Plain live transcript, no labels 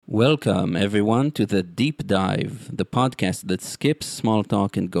Welcome, everyone, to the Deep Dive, the podcast that skips small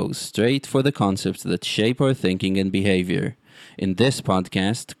talk and goes straight for the concepts that shape our thinking and behavior. In this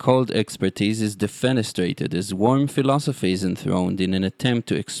podcast, cold expertise is defenestrated as warm philosophy is enthroned in an attempt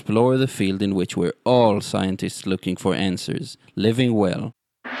to explore the field in which we're all scientists looking for answers, living well.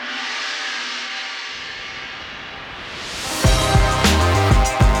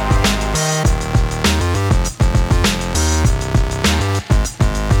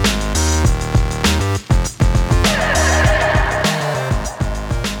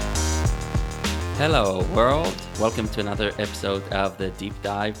 Hello, world. Welcome to another episode of the Deep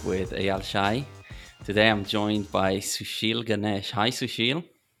Dive with Eyal Shai. Today I'm joined by Sushil Ganesh. Hi, Sushil.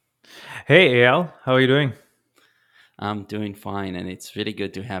 Hey, Al, how are you doing? I'm doing fine, and it's really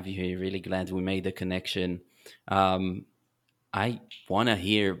good to have you here. Really glad we made the connection. Um, I want to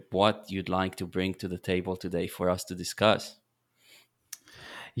hear what you'd like to bring to the table today for us to discuss.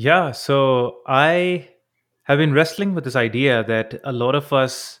 Yeah, so I have been wrestling with this idea that a lot of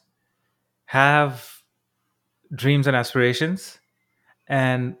us have dreams and aspirations.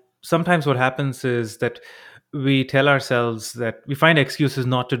 And sometimes what happens is that we tell ourselves that we find excuses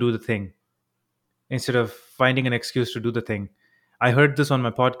not to do the thing instead of finding an excuse to do the thing. I heard this on my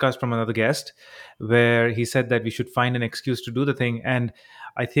podcast from another guest where he said that we should find an excuse to do the thing. And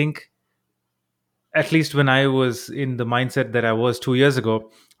I think at least when I was in the mindset that I was 2 years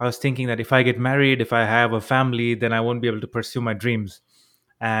ago, I was thinking that if I get married, if I have a family, then I won't be able to pursue my dreams.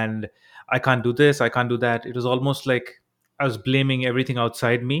 And I can't do this, I can't do that. It was almost like I was blaming everything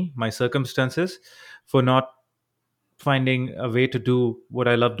outside me, my circumstances, for not finding a way to do what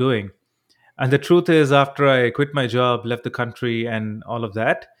I love doing. And the truth is, after I quit my job, left the country, and all of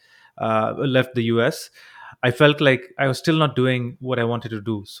that, left the US, I felt like I was still not doing what I wanted to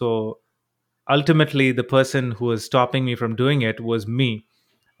do. So ultimately the person who was stopping me from doing it was me.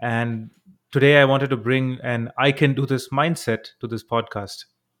 And today I wanted to bring an I can do this mindset to this podcast.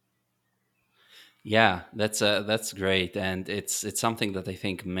 Yeah, that's great, and it's something that I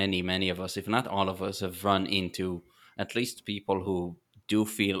think many of us, if not all of us, have run into. At least people who do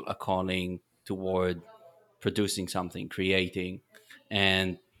feel a calling toward producing something, creating.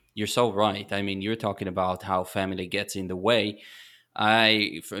 And you're so right. I mean, you're talking about how family gets in the way.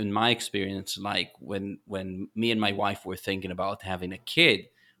 In my experience, like when me and my wife were thinking about having a kid,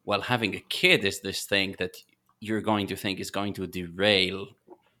 well, having a kid is this thing that you're going to think is going to derail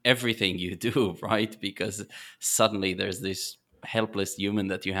everything you do, right? Because suddenly there's this helpless human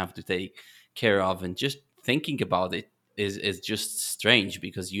that you have to take care of, and just thinking about it is just strange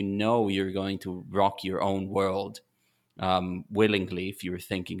because you know you're going to rock your own world willingly if you're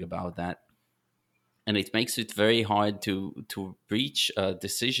thinking about that, and it makes it very hard to reach a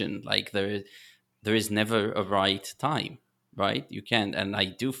decision. Like there is never a right time, right? You can't. And I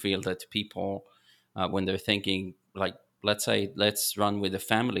do feel that people, when they're thinking, like, let's say let's run with the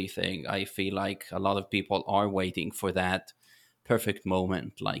family thing, I feel like a lot of people are waiting for that perfect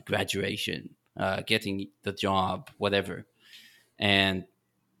moment, like graduation, getting the job, whatever. And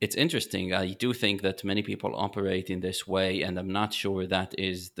it's interesting. I do think that many people operate in this way, and I'm not sure that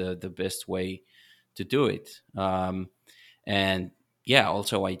is the best way to do it. And yeah,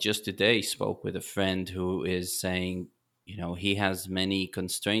 also, I just today spoke with a friend who is saying, he has many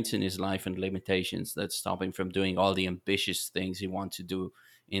constraints in his life and limitations that stop him from doing all the ambitious things he wants to do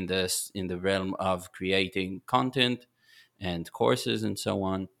in the realm of creating content and courses and so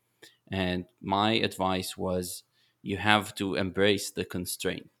on. And my advice was you have to embrace the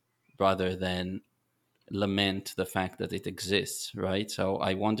constraint rather than lament the fact that it exists, right? So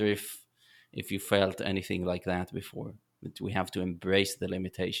I wonder if you felt anything like that before, that we have to embrace the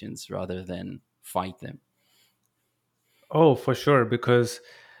limitations rather than fight them. Oh, for sure, because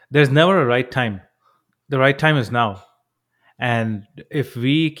there's never a right time. The right time is now. And if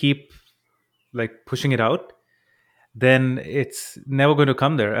we keep like pushing it out, then it's never going to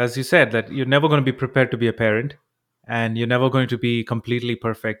come there. As you said, that you're never going to be prepared to be a parent, and you're never going to be completely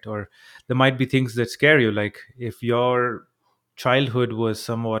perfect, or there might be things that scare you. Like if your childhood was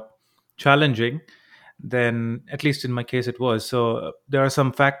somewhat challenging, then at least in my case it was. So there are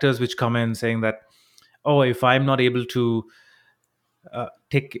some factors which come in saying that, oh, if I'm not able to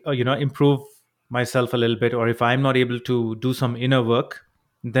take improve myself a little bit, or if I'm not able to do some inner work,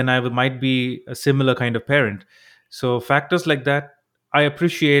 then might be a similar kind of parent. So factors like that, I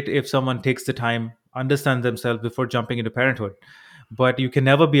appreciate if someone takes the time, understand themselves before jumping into parenthood. But you can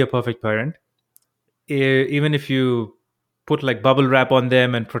never be a perfect parent. Even if you put like bubble wrap on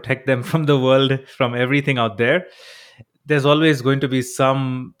them and protect them from the world, from everything out there, there's always going to be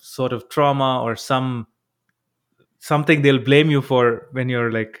some sort of trauma or something they'll blame you for when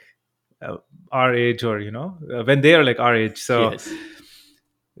you're like uh, our age, or when they are like our age. So Yes.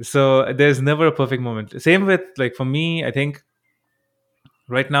 there's never a perfect moment. Same with, like, for me, I think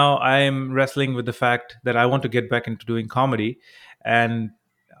right now I'm wrestling with the fact that I want to get back into doing comedy, and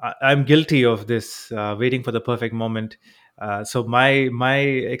I'm guilty of this, waiting for the perfect moment. So my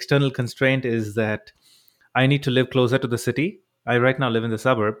external constraint is that I need to live closer to the city. I right now live in the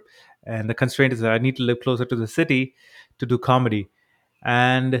suburb, and the constraint is that I need to live closer to the city to do comedy.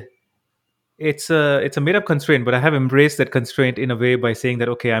 And it's a made up constraint, but I have embraced that constraint in a way by saying that,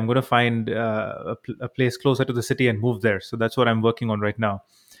 okay, I'm going to find a place closer to the city and move there. So that's what I'm working on right now,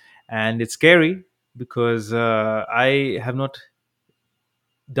 and it's scary because I have not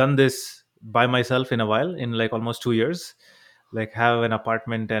done this by myself in a while, in like almost 2 years, like have an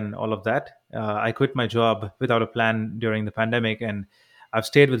apartment and all of that. I quit my job without a plan during the pandemic, and I've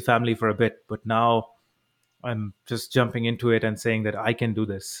stayed with family for a bit, but now I'm just jumping into it and saying that I can do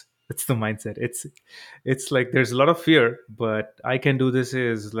this. It's the mindset. It's like there's a lot of fear, but I can do this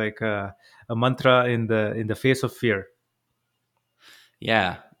is like a mantra in the face of fear.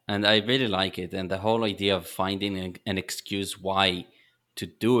 Yeah, and I really like it. And the whole idea of finding an excuse why to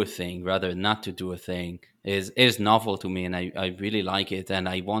do a thing rather than not to do a thing is novel to me, and I really like it. And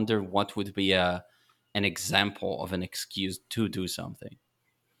I wonder what would be an example of an excuse to do something.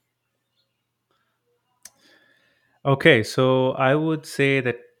 Okay, so I would say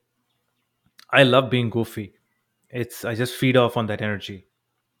that I love being goofy. I just feed off on that energy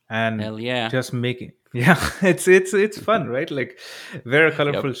and Hell yeah. just making yeah, it's fun, right? Like wear a Yep.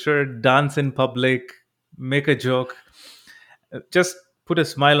 colorful shirt, dance in public, make a joke, just put a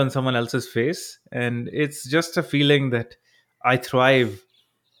smile on someone else's face, and it's just a feeling that I thrive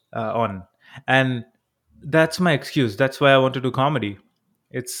on. And that's my excuse. That's why I want to do comedy.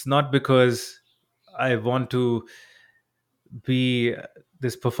 It's not because I want to be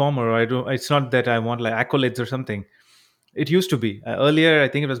this performer. I don't. It's not that I want like accolades or something. It used to be earlier. I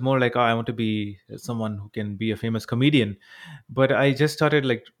think it was more like, oh, I want to be someone who can be a famous comedian. But I just started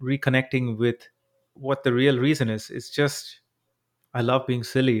like reconnecting with what the real reason is. It's just I love being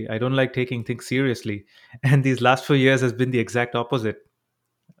silly. I don't like taking things seriously. And these last few years has been the exact opposite.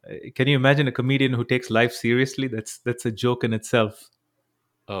 Can you imagine a comedian who takes life seriously? That's a joke in itself.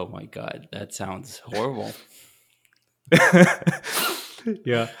 Oh my god, that sounds horrible. Yeah.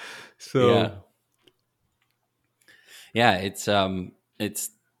 Yeah. So Yeah, it's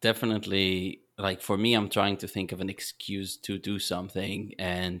definitely like for me I'm trying to think of an excuse to do something.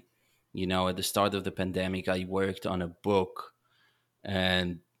 And at the start of the pandemic I worked on a book,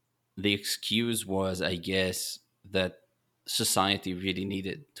 and the excuse was, I guess, that society really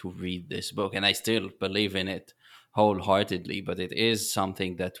needed to read this book, and I still believe in it wholeheartedly, but it is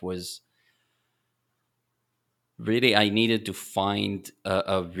something that was really, I needed to find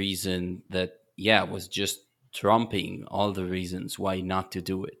a reason that, yeah, was just trumping all the reasons why not to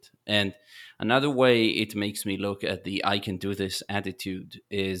do it. And another way it makes me look at the I can do this attitude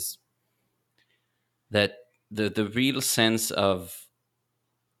is that the real sense of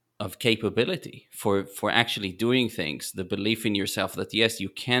capability for actually doing things, the belief in yourself that yes, you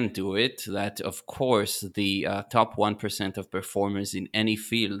can do it, that of course the top 1% of performers in any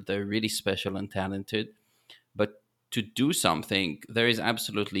field, they're really special and talented. But to do something, there is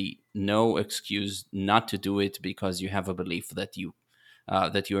absolutely no excuse not to do it because you have a belief that you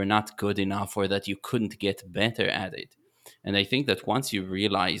are not good enough or that you couldn't get better at it. And I think that once you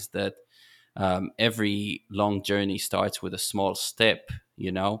realize that every long journey starts with a small step,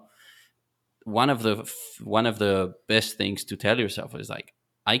 one of the best things to tell yourself is like,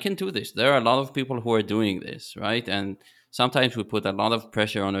 I can do this. There are a lot of people who are doing this, right? And sometimes we put a lot of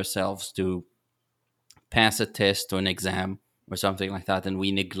pressure on ourselves to pass a test or an exam or something like that, and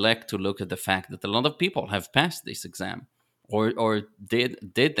we neglect to look at the fact that a lot of people have passed this exam or did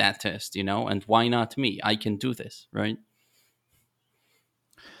that test, and why not me? I can do this, right?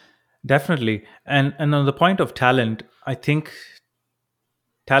 definitely. And on the point of talent, I think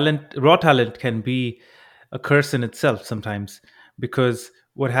raw talent can be a curse in itself sometimes, because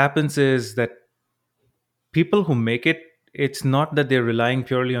what happens is that people who make it, it's not that they're relying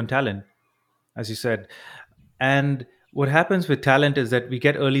purely on talent, as you said. And what happens with talent is that we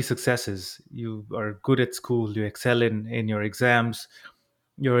get early successes. You are good at school, you excel in your exams,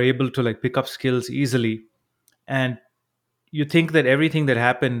 you're able to like pick up skills easily, and you think that everything that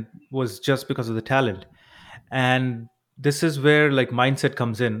happened was just because of the talent. And this is where like mindset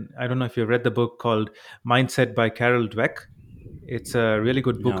comes in. I don't know if you read the book called Mindset by Carol Dweck. It's a really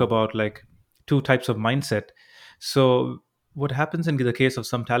good book No. about like two types of mindset. So what happens in the case of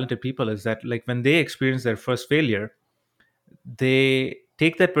some talented people is that like when they experience their first failure, they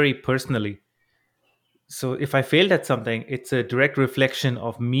take that very personally. So if I failed at something, it's a direct reflection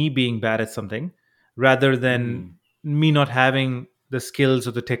of me being bad at something rather than Mm, me not having the skills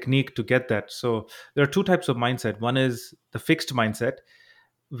or the technique to get that. So there are two types of mindset. One is the fixed mindset,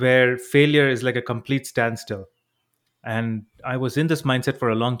 where failure is like a complete standstill. And I was in this mindset for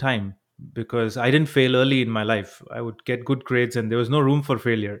a long time because I didn't fail early in my life. I would get good grades and there was no room for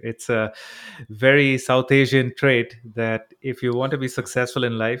failure. It's a very South Asian trait that if you want to be successful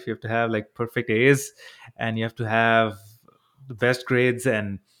in life, you have to have like perfect A's, and you have to have the best grades,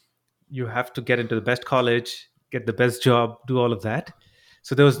 and you have to get into the best college, get the best job, do all of that.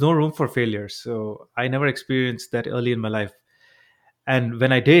 So there was no room for failure. So I never experienced that early in my life. And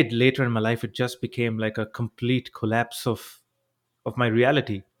when I did later in my life, it just became like a complete collapse of my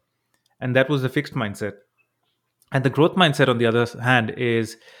reality. And that was the fixed mindset. And the growth mindset, on the other hand,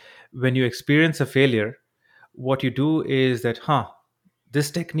 is when you experience a failure, what you do is that,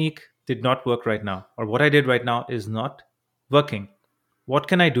 this technique did not work right now, or what I did right now is not working. What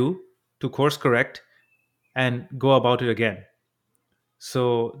can I do to course correct and go about it again?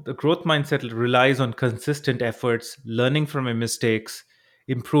 So the growth mindset relies on consistent efforts, learning from my mistakes,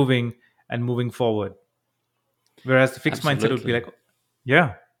 improving, and moving forward. Whereas the fixed mindset would be absolutely. like,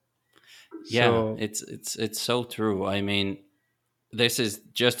 yeah. Yeah, So it's so true. I mean, this is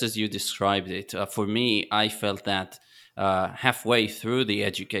just as you described it. For me, I felt that halfway through the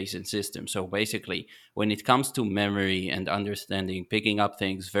education system. So basically, when it comes to memory and understanding, picking up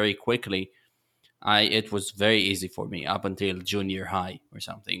things very quickly, I it was very easy for me up until junior high or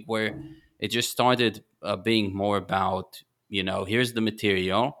something, where it just started being more about, here's the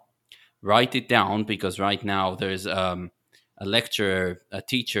material, write it down, because right now there's a lecturer, a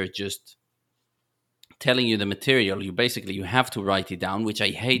teacher just telling you the material. You have to write it down, which I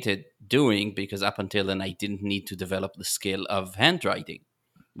hated doing, because up until then I didn't need to develop the skill of handwriting,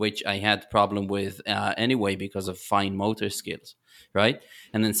 which I had problem with anyway because of fine motor skills, right?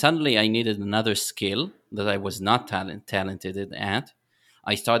 And then suddenly I needed another skill that I was not talented at.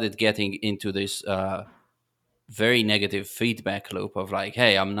 I started getting into this very negative feedback loop of like,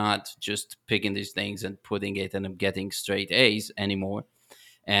 hey, I'm not just picking these things and putting it and I'm getting straight A's anymore.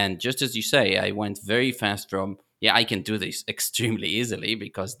 And just as you say, I went very fast from, yeah, I can do this extremely easily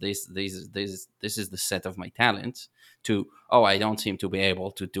because this is the set of my talents, to, oh, I don't seem to be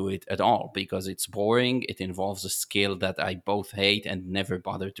able to do it at all because it's boring. It involves a skill that I both hate and never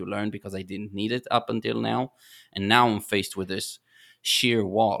bothered to learn because I didn't need it up until now. And now I'm faced with this sheer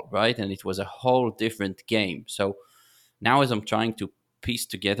wall, right? And it was a whole different game. So now, as I'm trying to piece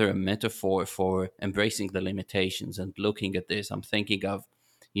together a metaphor for embracing the limitations and looking at this, I'm thinking of,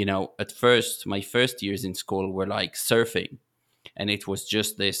 at first, my first years in school were like surfing, and it was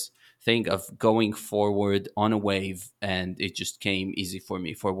just this thing of going forward on a wave, and it just came easy for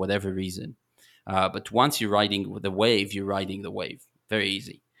me for whatever reason. But once you're riding the wave, you're riding the wave. Very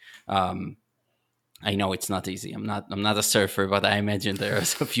easy. Um, I know it's not easy. I'm not a surfer, but I imagine there are a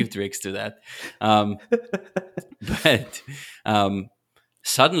few tricks to that. Um, but um,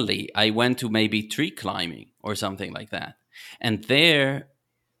 suddenly I went to maybe tree climbing or something like that. And there,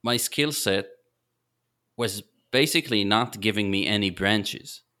 my skill set was basically not giving me any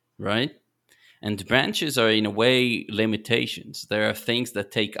branches, right? And branches are, in a way, limitations. There are things that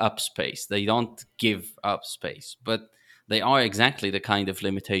take up space, they don't give up space, but they are exactly the kind of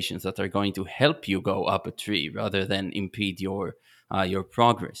limitations that are going to help you go up a tree rather than impede your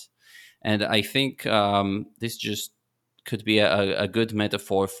progress. And I think this just could be a good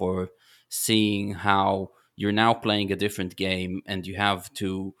metaphor for seeing how you're now playing a different game, and you have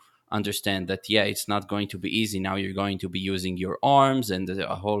to understand that, yeah, it's not going to be easy. Now you're going to be using your arms and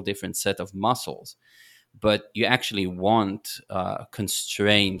a whole different set of muscles, but you actually want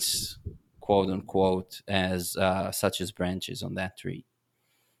constraints, quote unquote, as such as branches on that tree.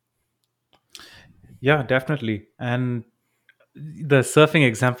 yeah, definitely. And the surfing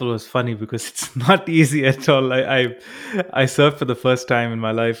example was funny because it's not easy at all. I surfed for the first time in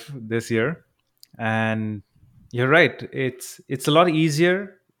my life this year, and you're right. It's a lot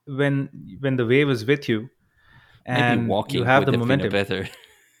easier when the wave is with you Maybe and you walking have would the have been a momentum. better.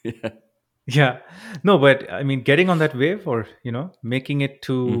 Yeah. Yeah, no, but I mean, getting on that wave, or making it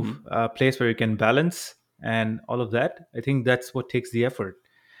to Hmm. a place where you can balance and all of that. I think that's what takes the effort.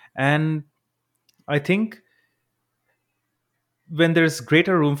 And I think when there's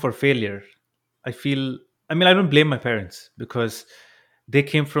greater room for failure, I feel, I mean, I don't blame my parents because they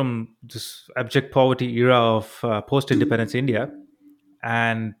came from this abject poverty era of post independence India,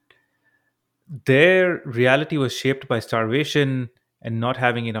 and their reality was shaped by starvation and not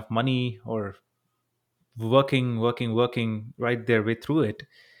having enough money, or working right their way through it.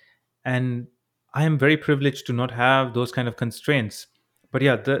 And I am very privileged to not have those kind of constraints. But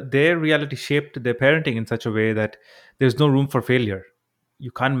yeah, their reality shaped their parenting in such a way that there's no room for failure.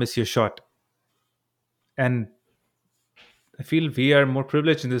 You can't miss your shot. And I feel we are more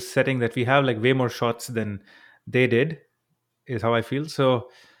privileged in this setting, that we have like way more shots than they did, is how I feel. So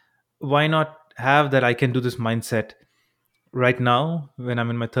why not have that I can do this mindset right now when I'm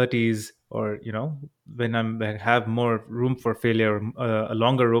in my 30s, or when I have more room for failure, a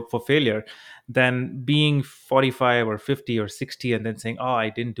longer rope for failure, than being 45 or 50 or 60 and then saying, oh, I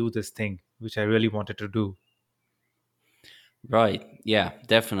didn't do this thing which I really wanted to do. Right. Yeah,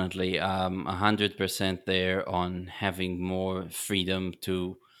 definitely. 100% there on having more freedom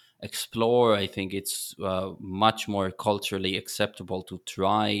to explore. I think it's much more culturally acceptable to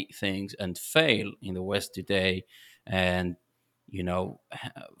try things and fail in the West today. And,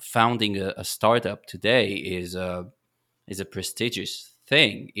 founding a startup today is a prestigious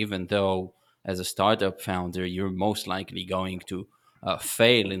thing, even though as a startup founder, you're most likely going to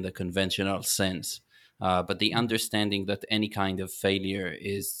fail in the conventional sense. But the understanding that any kind of failure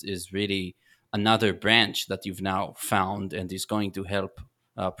is really another branch that you've now found and is going to help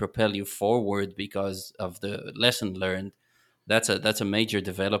propel you forward because of the lesson learned. That's a major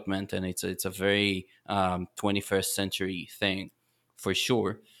development, and it's a very 21st century thing for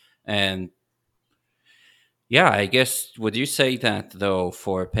sure. And yeah, I guess would you say that though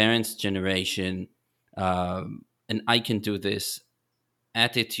for parents' generation, and I can do this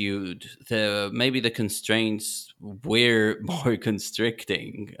attitude, the maybe the constraints were more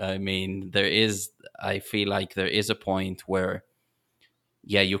constricting. I mean, I feel like there is a point where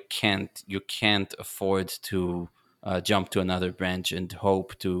yeah, you can't afford to jump to another branch and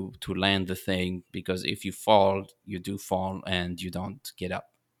hope to land the thing, because if you fall, you do fall and you don't get up.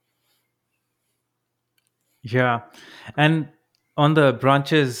 Yeah. And on the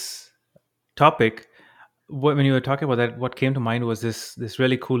branches topic, when you were talking about that, what came to mind was this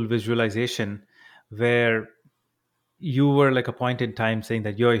really cool visualization where you were like a point in time saying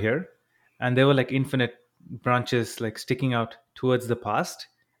that you're here, and there were like infinite branches like sticking out towards the past,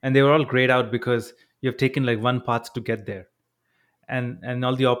 and they were all grayed out because you have taken like one path to get there, and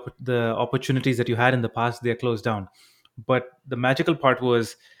all the opportunities that you had in the past, they're closed down. But the magical part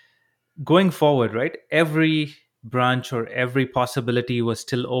was going forward, right? Every branch or every possibility was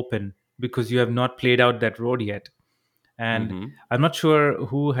still open because you have not played out that road yet. And Hmm. I'm not sure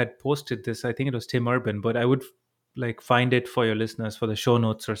who had posted this. I think it was Tim Urban, but I would like find it for your listeners for the show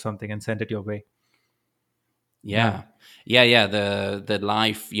notes or something and send it your way. Yeah. Yeah. Yeah. The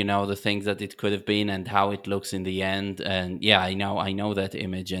life, the things that it could have been and how it looks in the end. And yeah, I know that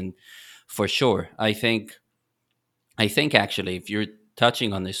image. And for sure, I think actually, if you're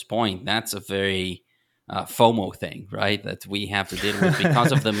touching on this point, that's a very FOMO thing, right? That we have to deal with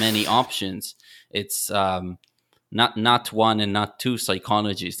because of the many options. It's not one and not two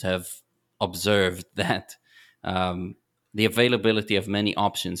psychologists have observed that um, the availability of many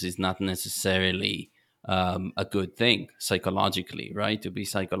options is not necessarily a good thing psychologically, right? To be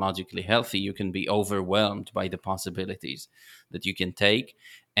psychologically healthy, you can be overwhelmed by the possibilities that you can take,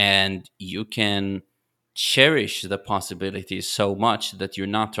 and you can cherish the possibilities so much that you're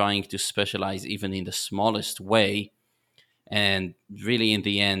not trying to specialize even in the smallest way. And really, in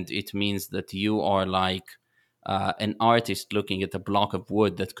the end, it means that you are like an artist looking at a block of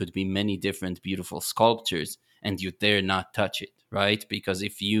wood that could be many different beautiful sculptures, and you dare not touch it, right? Because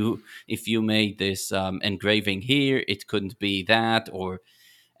if you made this engraving here, it couldn't be that, or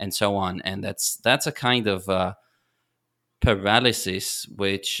and so on. And that's a kind of paralysis,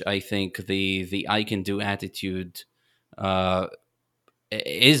 which I think the I can do attitude uh,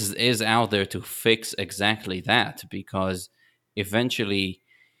 is out there to fix exactly that, because eventually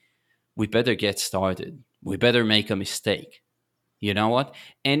we better get started. We better make a mistake. You know what?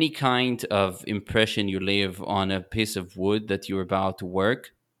 Any kind of impression you leave on a piece of wood that you're about to work,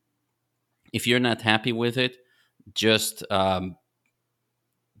 if you're not happy with it, just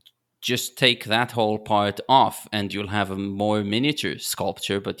just take that whole part off, and you'll have a more miniature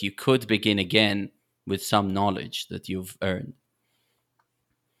sculpture. But you could begin again with some knowledge that you've earned.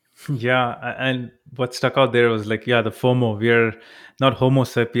 Yeah. And what stuck out there was like, yeah, the FOMO. We're not Homo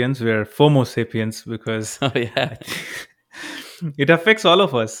sapiens, we're FOMO sapiens, because Oh yeah. I think it affects all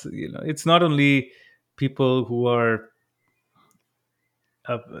of us. It's not only people who are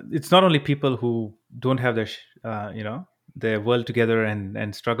uh, it's not only people who don't have their world together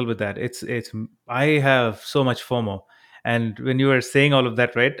and struggle with that. It's I have so much FOMO. And when you were saying all of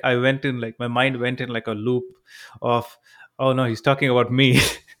that, right, my mind went in like a loop of, oh no, he's talking about me.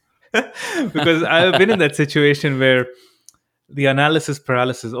 Because I've been in that situation where the analysis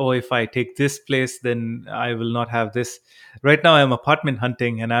paralysis, oh, if I take this place, then I will not have this. Right now I'm apartment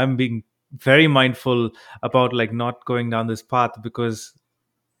hunting, and I'm being very mindful about like not going down this path, because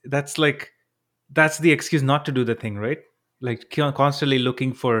that's like that's the excuse not to do the thing, right? Like constantly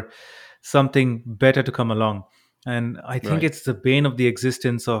looking for something better to come along. And I think Right. it's the bane of the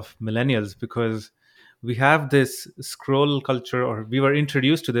existence of millennials, because we have this scroll culture, or we were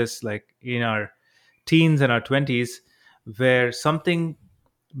introduced to this like in our teens and our 20s, where something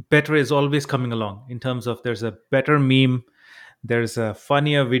better is always coming along, in terms of there's a better meme, there's a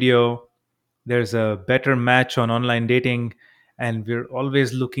funnier video, there's a better match on online dating, and we're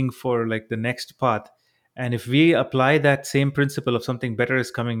always looking for like the next path. And if we apply that same principle of something better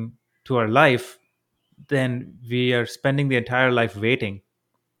is coming to our life, then we are spending the entire life waiting.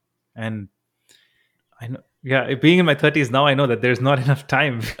 And I know, yeah, being in my 30s now, I know that there's not enough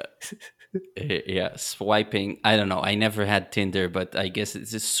time. Yeah, swiping. I don't know. I never had Tinder, but I guess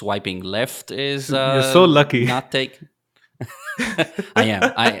it's just swiping left is You're so lucky. not take. I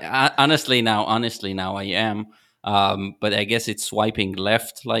am. Honestly now I am. But I guess it's swiping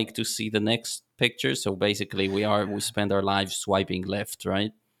left, like to see the next picture. So basically, we spend our lives swiping left,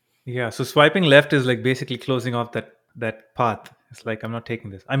 right? Yeah, so swiping left is like basically closing off that path. It's like, I'm not taking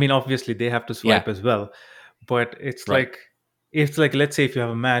this. I mean, obviously they have to Yeah, swipe as well, but right. it's like, let's say if you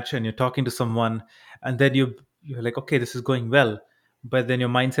have a match and you're talking to someone, and then you're like, okay, this is going well, but then your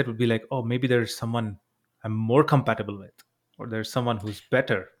mindset would be like, oh, maybe there's someone I'm more compatible with, or there's someone who's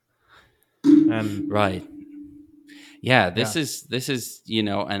better. And Right. Yeah, yeah. this is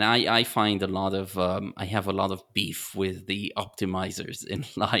and I find a lot of I have a lot of beef with the optimizers in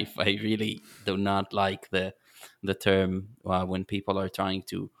life. I really do not like the term when people are trying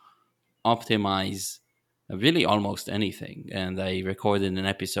to optimize really almost anything. And I recorded an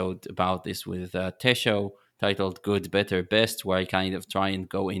episode about this with Tesho, titled "Good, Better, Best," where I kind of try and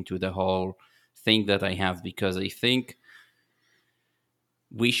go into the whole thing that I have, because I think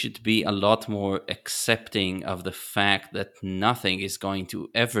we should be a lot more accepting of the fact that nothing is going to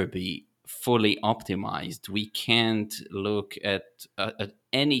ever be fully optimized. We can't look at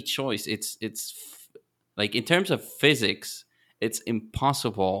any choice. Like in terms of physics, it's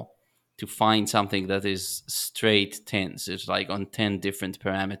impossible to find something that is straight tens. It's like on 10 different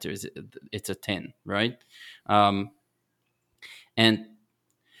parameters, it's a 10, right? Um, and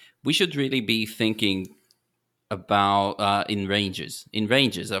we should really be thinking about in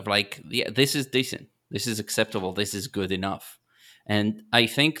ranges of like, yeah, this is decent, this is acceptable, this is good enough. And I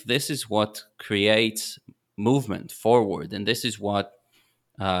think this is what creates movement forward, and this is what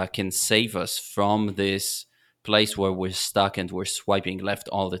can save us from this place where we're stuck and we're swiping left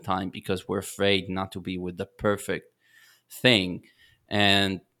all the time because we're afraid not to be with the perfect thing.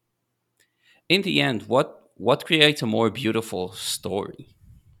 And in the end, what creates a more beautiful story,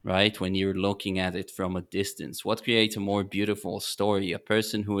 right? When you're looking at it from a distance, what creates a more beautiful story? A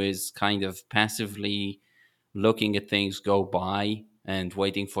person who is kind of passively looking at things go by and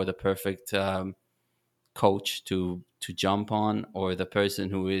waiting for the perfect coach to jump on, or the person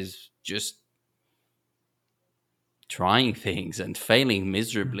who is just trying things and failing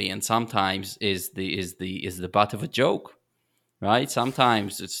miserably, and sometimes is the butt of a joke, right?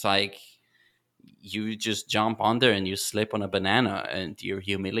 Sometimes it's like you just jump under and you slip on a banana and you're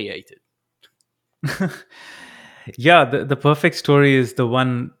humiliated. Yeah, the perfect story is the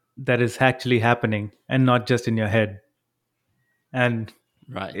one that is actually happening and not just in your head. And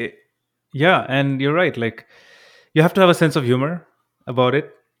Right. it, yeah, and you're right, like you have to have a sense of humor about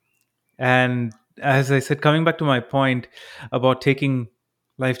it. And as I said, coming back to my point about taking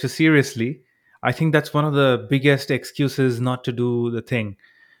life too seriously, I think that's one of the biggest excuses not to do the thing.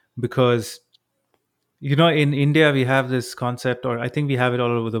 Because in India we have this concept, or I think we have it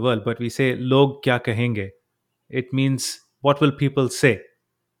all over the world, but we say log kya kahenge. It means, what will people say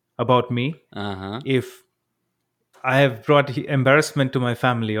about me Uh-huh. if I have brought embarrassment to my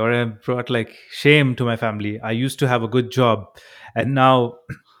family, or I have brought like shame to my family. I used to have a good job, and now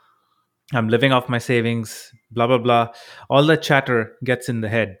I'm living off my savings, blah, blah, blah. All that chatter gets in the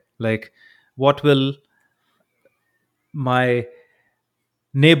head. Like, what will my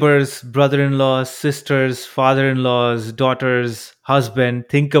neighbors, brother in laws, sisters, father in laws, daughters, husband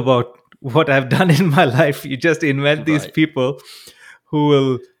think about what I've done in my life? You just invent these Right. people who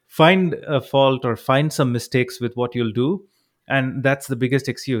will find a fault or find some mistakes with what you'll do. And that's the biggest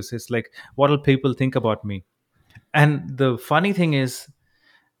excuse. It's like, what will people think about me? And the funny thing is,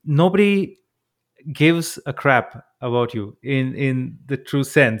 nobody gives a crap about you in the true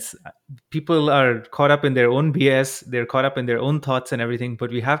sense. People are caught up in their own BS, they're caught up in their own thoughts and everything,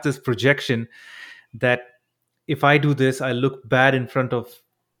 but we have this projection that if I do this, I look bad in front of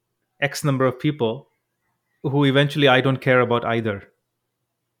X number of people who eventually I don't care about either.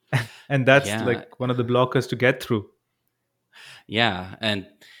 And that's Yeah, like one of the blockers to get through. yeah, and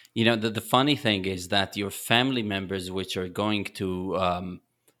the funny thing is that your family members, which are going to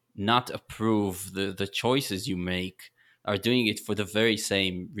not approve the choices you make, are doing it for the very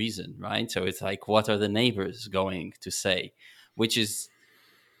same reason, right? So it's like, what are the neighbors going to say? Which is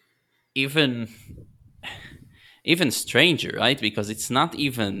even even stranger, right? Because it's not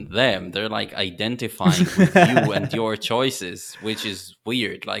even them. They're like identifying with you and your choices, which is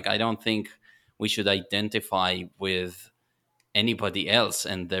weird. Like, I don't think we should identify with anybody else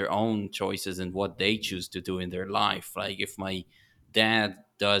and their own choices and what they choose to do in their life. Like, if my dad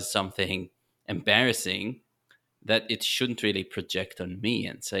does something embarrassing, that it shouldn't really project on me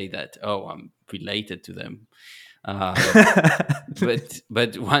and say that, oh, I'm related to them. um,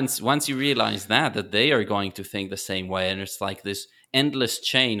 but once you realize that they are going to think the same way, and it's like this endless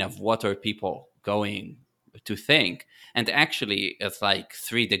chain of what are people going to think. And actually, it's like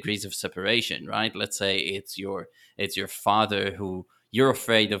 3 degrees of separation, right? Let's say it's your father who you're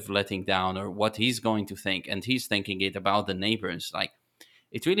afraid of letting down, or what he's going to think, and he's thinking it about the neighbors. Like,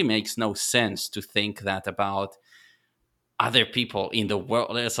 it really makes no sense to think that about other people in the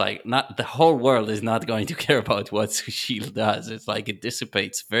world. It's like, not the whole world is not going to care about what Sushil does. It's like it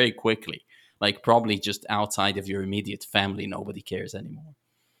dissipates very quickly. Like, probably just outside of your immediate family, nobody cares anymore.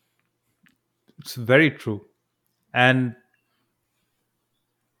 It's very true. And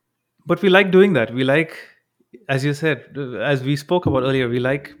but we like doing that. We like, as you said, as we spoke about earlier, we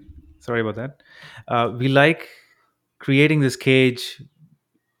like, sorry about that, we like creating this cage.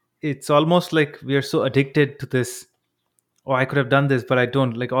 It's almost like we are so addicted to this. Oh, I could have done this but I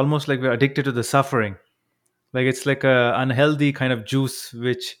don't, like almost like we're addicted to the suffering. Like it's like a unhealthy kind of juice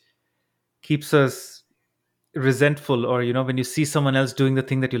which keeps us resentful. Or when you see someone else doing the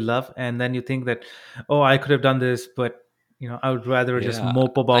thing that you love, and then you think that, oh, I could have done this, but I would rather just Yeah,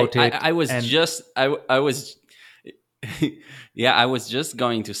 mope I about I, it. I was And just I was yeah, I was just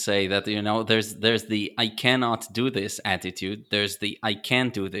going to say that, there's the I cannot do this attitude, there's the I can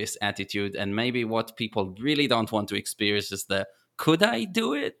do this attitude, and maybe what people really don't want to experience is the could I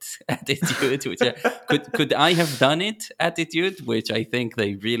do it attitude, which could I have done it attitude, which I think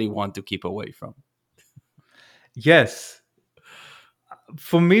they really want to keep away from. yes,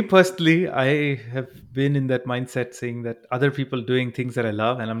 for me personally, I have been in that mindset, saying that other people doing things that I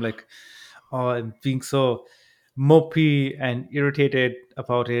love, and I'm like, oh, I'm being so mopey and irritated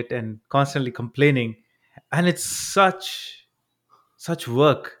about it and constantly complaining. And it's such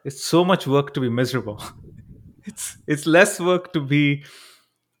work. It's so much work to be miserable. It's less work to be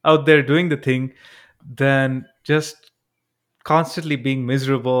out there doing the thing than just constantly being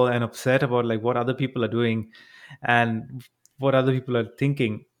miserable and upset about like what other people are doing and what other people are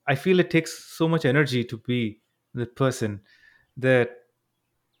thinking. I feel it takes so much energy to be the person that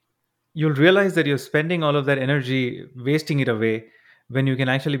you'll realize that you're spending all of that energy wasting it away when you can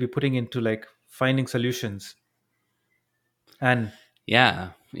actually be putting into like finding solutions. And Yeah,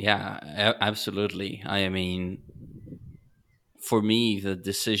 yeah, absolutely. I mean, for me, the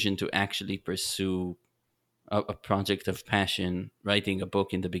decision to actually pursue a project of passion, writing a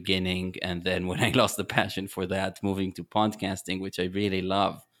book in the beginning, and then when I lost the passion for that, moving to podcasting, which I really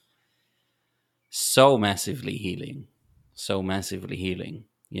love, so massively healing, so massively healing.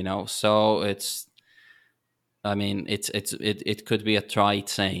 So I mean, it could be a trite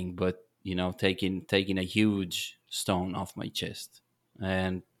saying, but taking a huge stone off my chest.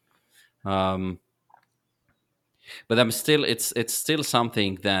 And um but it's still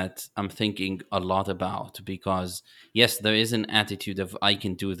something that I'm thinking a lot about, because yes, there is an attitude of I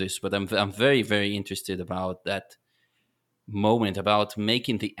can do this, but I'm very, very interested about that moment, about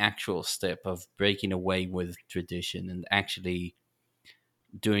making the actual step of breaking away with tradition and actually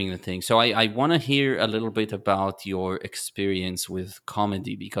doing the thing. So I want to hear a little bit about your experience with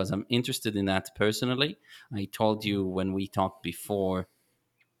comedy, because I'm interested in that personally. I told you when we talked before,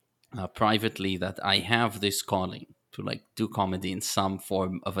 privately, that I have this calling to like do comedy in some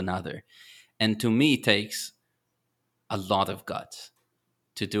form of another, and to me it takes a lot of guts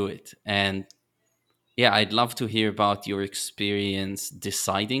to do it. And yeah, I'd love to hear about your experience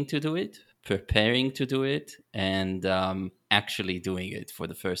deciding to do it, preparing to do it, and actually doing it for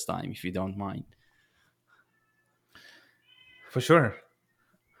the first time, if you don't mind. for sure.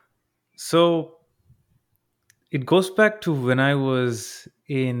 So it goes back to when I was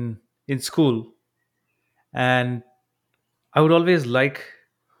in school. And I would always like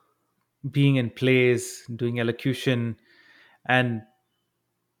being in plays, doing elocution, and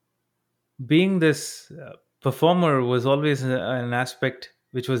being this performer was always an aspect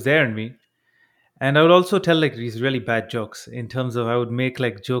which was there in me. And I would also tell like these really bad jokes, in terms of I would make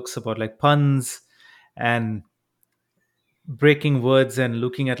like jokes about like puns and breaking words and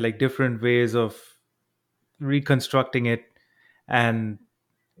looking at like different ways of reconstructing it. And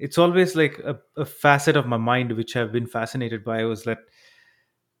it's always like a facet of my mind which I've been fascinated by, was that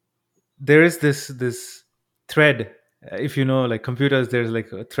there is this thread. If you know like computers, there's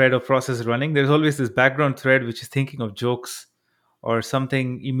like a thread of process running. There's always this background thread which is thinking of jokes or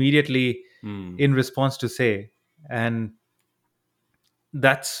something immediately Mm. in response to say. And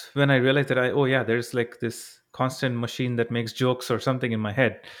that's when I realized that oh yeah, there's like this constant machine that makes jokes or something in my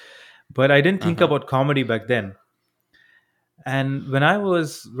head. But I didn't Uh think huh. about comedy back then. And when I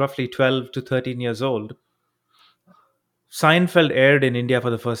was roughly 12 to 13 years old, Seinfeld aired in India for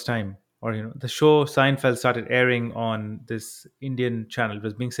the first time. Or, the show Seinfeld started airing on this Indian channel. It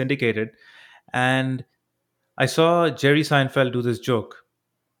was being syndicated. And I saw Jerry Seinfeld do this joke.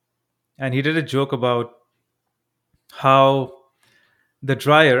 And he did a joke about how the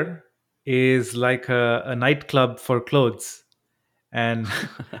dryer is like a nightclub for clothes, and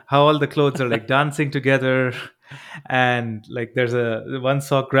how all the clothes are like dancing together, and like there's a one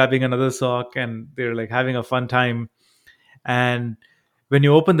sock grabbing another sock, and they're like having a fun time. And when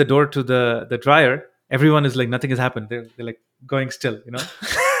you open the door to the dryer, everyone is like nothing has happened. They're like going still,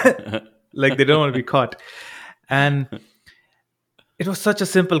 like they don't want to be caught. And it was such a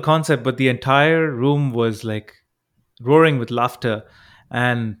simple concept, but the entire room was like roaring with laughter.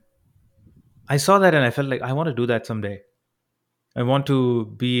 And I saw that and I felt like I want to do that someday. I want to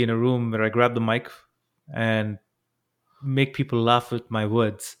be in a room where I grab the mic and make people laugh with my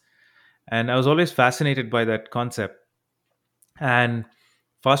words. And I was always fascinated by that concept. And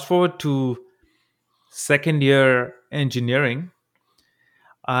fast forward to second year engineering,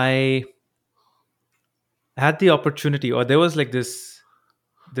 I had the opportunity, or there was like this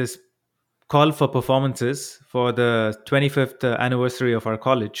call for performances for the 25th anniversary of our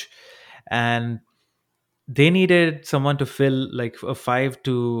college. And they needed someone to fill like a 5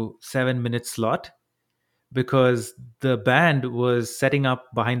 to 7 minute slot, because the band was setting up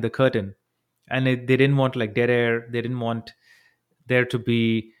behind the curtain, and they didn't want like dead air. They didn't want there to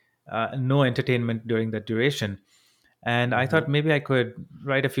be no entertainment during that duration. And I Hmm. thought maybe I could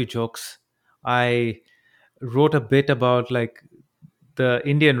write a few jokes. I wrote a bit about like the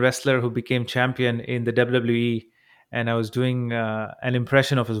Indian wrestler who became champion in the WWE, and I was doing an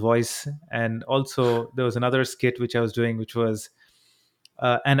impression of his voice. And also there was another skit which I was doing, which was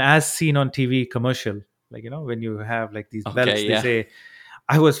an as seen on TV commercial. Like, when you have like these belts, Okay. they Yeah. say,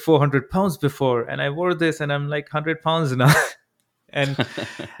 I was 400 pounds before and I wore this and I'm like 100 pounds now. and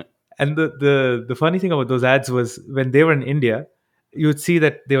and the funny thing about those ads was, when they were in India, you would see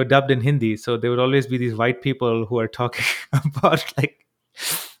that they were dubbed in Hindi. So there would always be these white people who are talking about like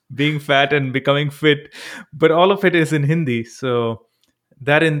being fat and becoming fit, but all of it is in Hindi. So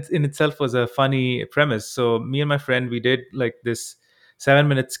that in itself was a funny premise. So me and my friend, we did like this 7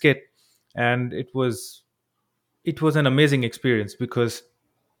 minute skit, and it was an amazing experience, because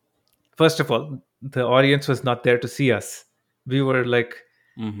first of all, the audience was not there to see us. We were like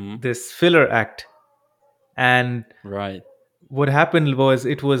Hmm. this filler act. And Right. what happened was,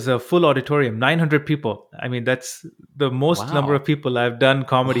 it was a full auditorium, 900 people. I mean, that's the most number of Wow. people I've done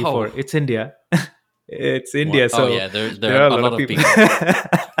comedy for. Whoa. It's India. It's What? India, Oh so yeah. There there are are a a lot lot of of people.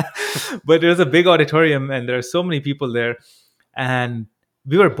 people. But there's a big auditorium and there are so many people there. And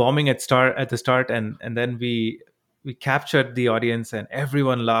we were bombing at the start, and then we captured the audience and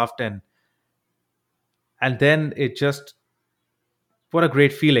everyone laughed. And then it just, what a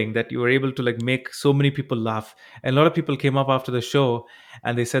great feeling that you were able to like make so many people laugh. And a lot of people came up after the show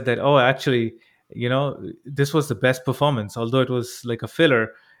and they said that, oh, actually, this was the best performance, although it was like a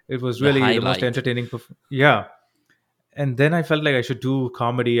filler. It was The really the most highlight. entertaining yeah. And then I felt like I should do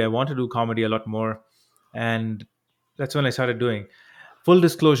comedy. I want to do comedy a lot more. And that's when I started doing. Full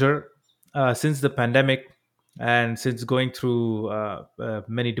disclosure, since the pandemic and since going through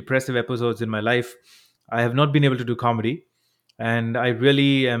many depressive episodes in my life, I have not been able to do comedy. And I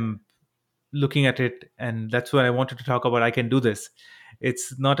really am looking at it. And that's what I wanted to talk about. I can do this.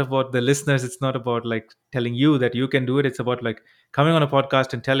 It's not about the listeners. It's not about like telling you that you can do it. It's about like coming on a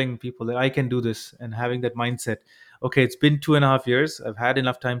podcast and telling people that I can do this, and having that mindset. Okay, it's been 2.5 years. I've had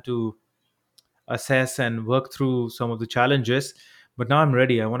enough time to assess and work through some of the challenges, but now I'm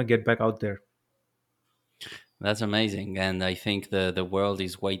ready. I want to get back out there. That's amazing, and I think the world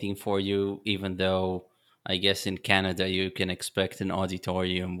is waiting for you. Even though I guess in Canada you can expect an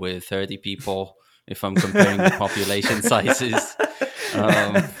auditorium with 30 people if I'm comparing the population sizes.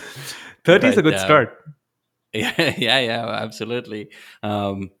 Um, 30 is a but good start. yeah, yeah, absolutely.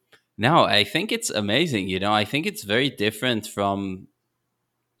 Um, no, I think it's amazing. I think it's very different from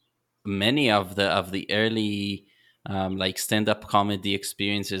many of the early like stand-up comedy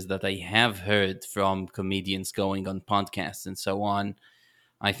experiences that I have heard from comedians going on podcasts and so on.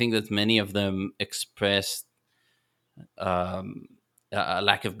 I think that many of them expressed um, a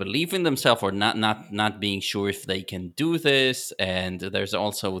lack of belief in themselves, or not being sure if they can do this. And there's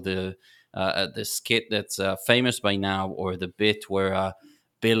also the skit that's famous by now, or the bit where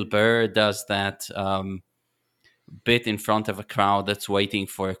Bill Burr does that bit in front of a crowd that's waiting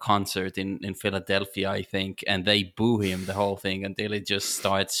for a concert in Philadelphia, I think, and they boo him the whole thing until it just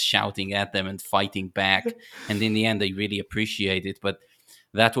starts shouting at them and fighting back. And in the end, they really appreciate it. But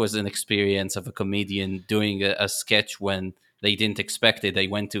that was an experience of a comedian doing a sketch when they didn't expect it. They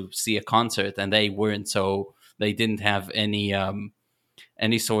went to see a concert and they didn't have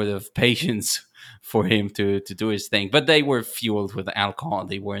any sort of patience for him to do his thing. But they were fueled with alcohol.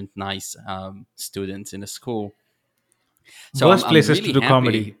 They weren't nice students in a school. So I'm Worst I'm places to really do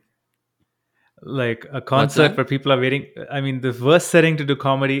comedy, happy. like a What's concert that? where people are waiting. I mean, the worst setting to do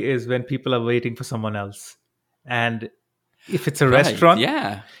comedy is when people are waiting for someone else. And if it's a Right. restaurant,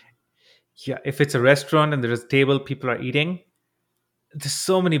 Yeah. yeah, if it's a restaurant and there's a table, people are eating, there's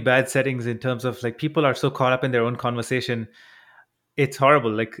so many bad settings in terms of like people are so caught up in their own conversation. It's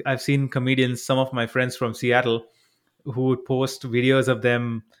horrible. Like I've seen comedians, some of my friends from Seattle, who would post videos of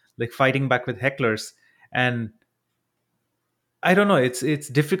them like fighting back with hecklers. And I don't know, it's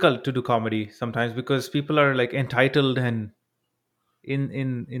difficult to do comedy sometimes because people are like entitled and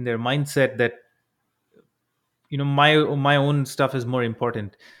in their mindset that my own stuff is more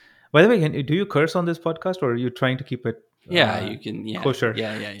important. By the way, do you curse on this podcast, or are you trying to keep it Yeah. You can. Yeah. kosher?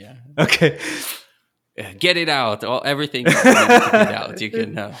 Yeah. Yeah. Yeah. Okay. Get it out. Everything that you needed to get out. You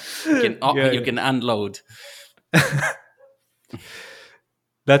can. Yeah, You yeah. can unload.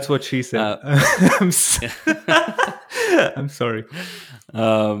 That's what she said. Uh, I'm sorry.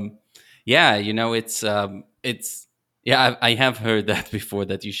 um, yeah. It's yeah. I have heard that before,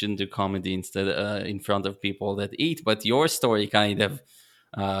 that you shouldn't do comedy instead in front of people that eat. But your story kind of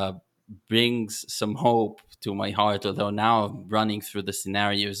uh, brings some hope to my heart. Although now I'm running through the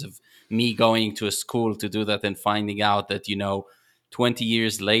scenarios of me going to a school to do that and finding out that 20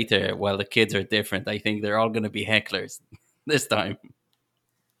 years later, well, the kids are different. I think they're all going to be hecklers this time.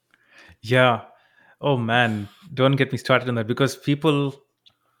 Yeah. Oh man, don't get me started on that because people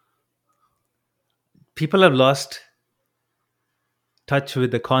have lost touch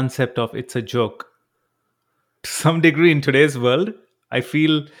with the concept of it's a joke. To some degree in today's world, I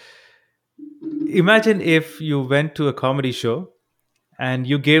feel, imagine if you went to a comedy show and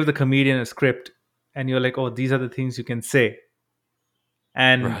you gave the comedian a script and you're like, "Oh, these are the things you can say."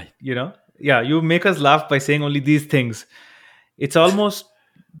 And, Right. yeah, you make us laugh by saying only these things. It's almost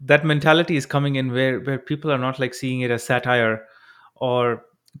that mentality is coming in where people are not like seeing it as satire or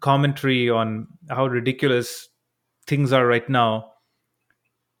commentary on how ridiculous things are right now,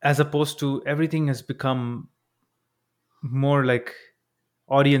 as opposed to everything has become more like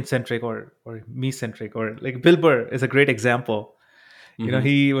audience centric or me centric. Or like Bill Burr is a great example. Hmm.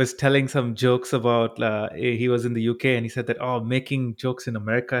 He was telling some jokes about he was in the UK and he said that, oh, making jokes in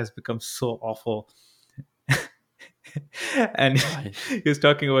America has become so awful. And Right. he was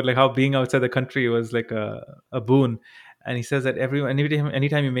talking about like how being outside the country was like a boon. And he says that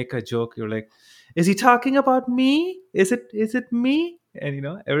anytime you make a joke, you're like, is he talking about me? Is it me? And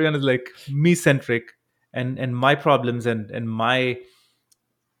everyone is like me centric, and my problems and my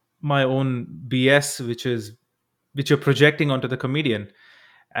own BS, which you're projecting onto the comedian.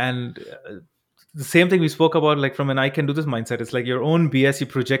 And the same thing we spoke about, like from an I can do this mindset. It's like your own BS you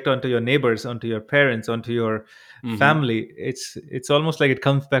project onto your neighbors, onto your parents, onto your Hmm. family. It's almost like it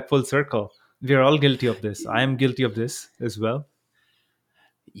comes back full circle. We are all guilty of this. I am guilty of this as well.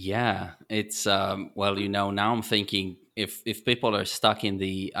 Yeah, it's well, now I'm thinking, if people are stuck in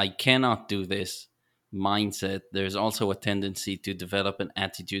the "I cannot do this" mindset, there's also a tendency to develop an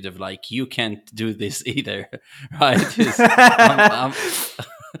attitude of like, "You can't do this either," right? Just I'm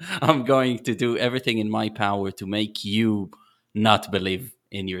I'm going to do everything in my power to make you not believe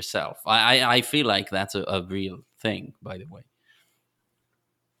in yourself. I feel like that's a real thing, by the way.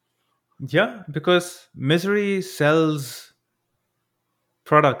 Yeah, because misery sells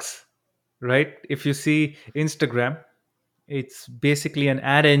products, right? If you see Instagram, it's basically an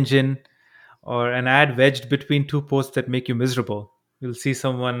ad engine or an ad wedged between two posts that make you miserable. You'll see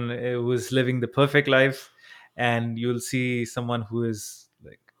someone who is living the perfect life, and you'll see someone who is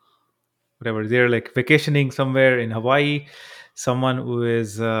like whatever, they're like vacationing somewhere in Hawaii, someone who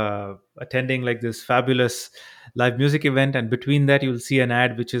is attending like this fabulous live music event, and between that you'll see an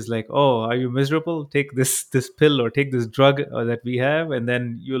ad which is like, oh, are you miserable, take this pill or take this drug that we have, and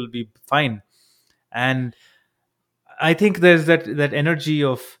then you'll be fine. And I think there's that energy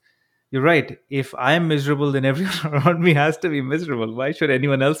of, you're right, if I am miserable, then everyone around me has to be miserable. Why should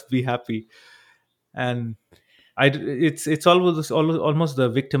anyone else be happy? And it's almost the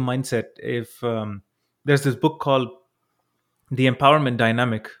victim mindset. If there's this book called The Empowerment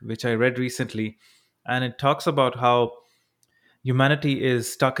Dynamic, which I read recently, and it talks about how humanity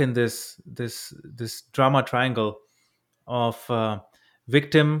is stuck in this drama triangle of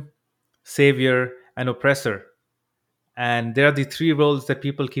victim, savior, and oppressor. And there are the three roles that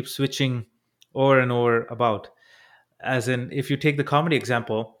people keep switching over and over about. As in, if you take the comedy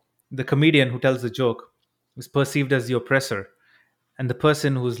example, the comedian who tells the joke is perceived as the oppressor, and the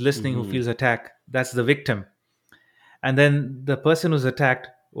person who's listening, who Hmm. feels attacked, that's the victim. And then the person who's attacked,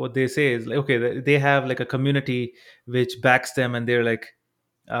 what they say is like, okay, they have like a community which backs them, and they're like,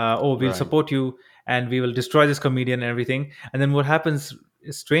 oh, we'll Right. support you, and we will destroy this comedian and everything. And then what happens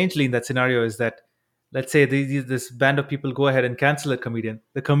strangely in that scenario is that, let's say this band of people go ahead and cancel a comedian,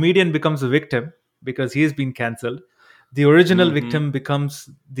 the comedian becomes a victim because he has been cancelled, the original Hmm. victim becomes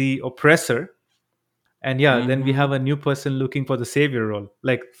the oppressor. And yeah, then we Hmm. have a new person looking for the savior role,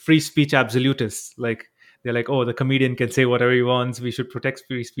 like free speech absolutists. Like, they're like, oh, the comedian can say whatever he wants, we should protect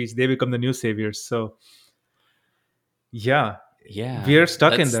free speech. They become the new saviors. So yeah, we Yeah, are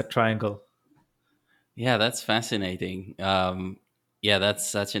stuck in that's that triangle. yeah, that's fascinating. Yeah, that's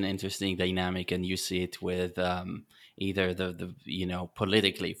such an interesting dynamic, and you see it with either the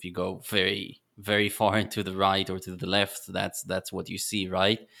politically, if you go very far into the right or to the left, that's what you see,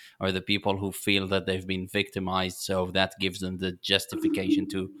 right? Or the people who feel that they've been victimized, so that gives them the justification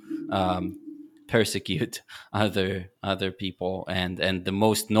to um, persecute other people, and the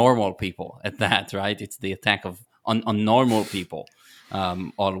most normal people at that, right? It's the attack of on normal people,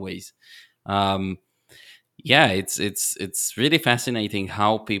 always. Um, yeah, it's really fascinating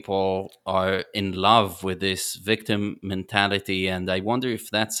how people are in love with this victim mentality, and I wonder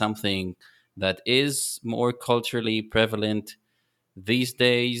if that's something that is more culturally prevalent these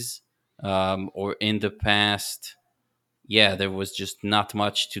days, or in the past. Yeah, there was just not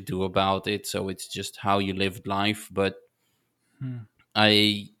much to do about it, so it's just how you lived life. But Hmm.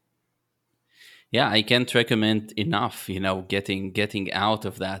 I yeah, I can't recommend enough, getting out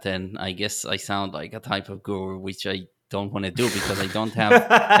of that. And I guess I sound like a type of guru, which I don't want to do because I don't have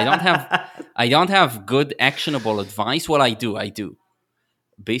I don't have good actionable advice. Well, I do.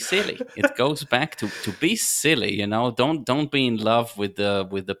 Be silly. It goes back to be silly, don't be in love with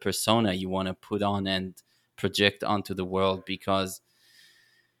the persona you want to put on and project onto the world, because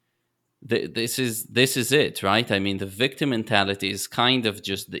this is it, right? I mean, the victim mentality is kind of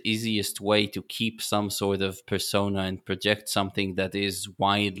just the easiest way to keep some sort of persona and project something that is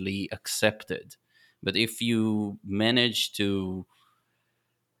widely accepted. But if you manage to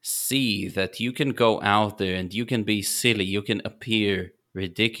see that you can go out there and you can be silly, you can appear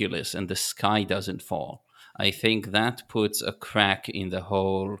ridiculous, and the sky doesn't fall, I think that puts a crack in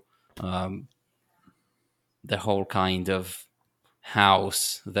um, the whole kind of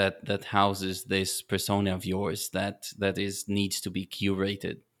house that houses this persona of yours, that is needs to be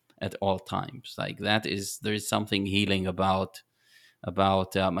curated at all times. Like, that is, there is something healing about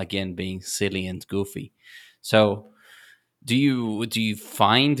again, being silly and goofy. So do you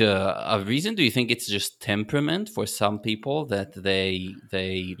find a reason? Do you think it's just temperament for some people, that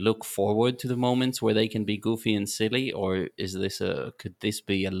they look forward to the moments where they can be goofy and silly, or is this a could this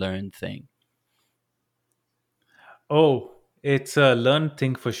be a learned thing? Oh, it's a learned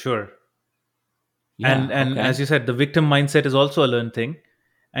thing for sure. and Yeah, and as okay. you said, the victim mindset is also a learned thing.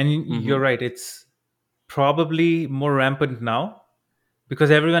 And you're Mm-hmm. right, it's probably more rampant now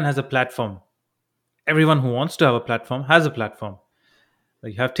because everyone has a platform. Everyone who wants to have a platform has a platform.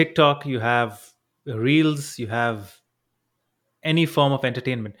 Like, you have TikTok, you have Reels, you have any form of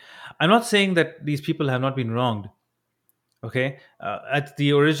entertainment. I'm not saying that these people have not been wronged. Okay, at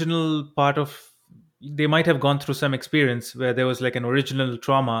the original part of, they might have gone through some experience where there was like an original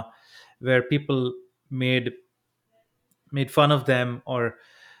trauma, where people made made fun of them, or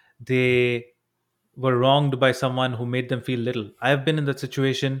they were wronged by someone who made them feel little. I have been in that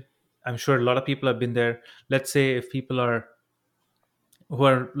situation. I'm sure a lot of people have been there. Let's say if people are who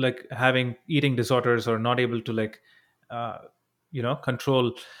are like having eating disorders, or not able to like uh,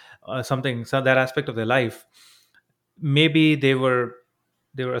 control something, so that aspect of their life, maybe they were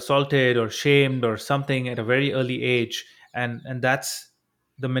assaulted or shamed or something at a very early age, and that's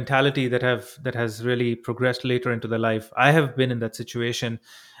the mentality that has really progressed later into their life. I have been in that situation.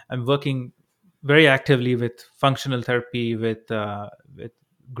 I'm working very actively with functional therapy, with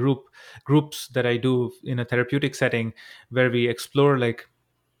group groups that I do in a therapeutic setting, where we explore like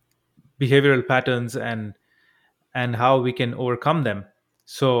behavioral patterns and how we can overcome them.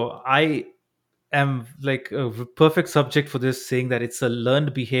 So I am like a perfect subject for this, saying that it's a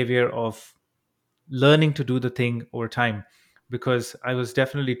learned behavior of learning to do the thing over time, because I was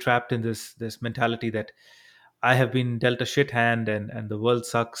definitely trapped in this mentality that I have been dealt a shit hand, and the world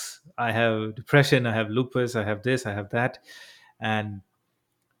sucks. I have depression, I have lupus, I have this, I have that. And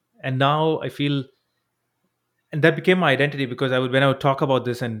and now I feel, and that became my identity, because when I would talk about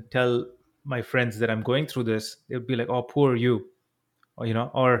this and tell my friends that I'm going through this, they would be like, oh, poor you,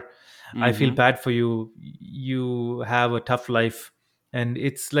 or I feel Mm-hmm. bad for you, you have a tough life. And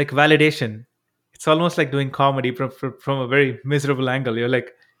it's like validation. It's almost like doing comedy from a very miserable angle.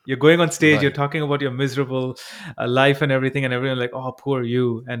 You're going on stage, you're Right. talking about your miserable life and everything, and everyone like, oh, poor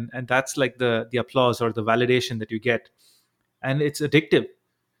you. And that's like the applause or the validation that you get. And it's addictive.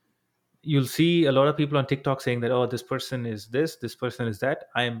 You'll see a lot of people on TikTok saying that, oh, this person is this person is that,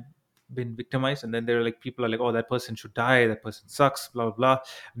 I am been victimized. And then there are like people are like, oh, that person should die, that person sucks, blah blah blah.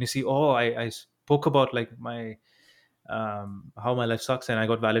 And you see, oh, I spoke about like my how my life sucks, and I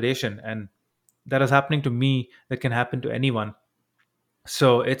got validation. And that is happening to me, that can happen to anyone.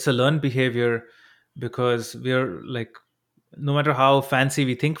 So it's a learned behavior, because we're like, no matter how fancy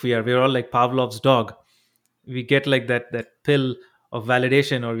we think we are, we're all like Pavlov's dog. We get like that pill of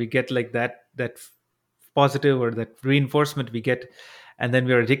validation, or we get like that positive or that reinforcement we get, and then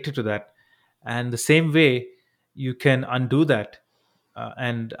we're addicted to that. And the same way, you can undo that.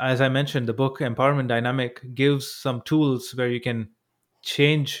 And as I mentioned, the book Empowerment Dynamic gives some tools where you can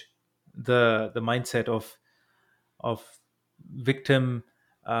change the mindset of victim,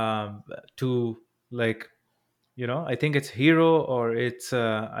 to, like, I think it's hero, or it's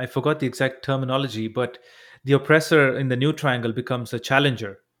I forgot the exact terminology, but the oppressor in the new triangle becomes a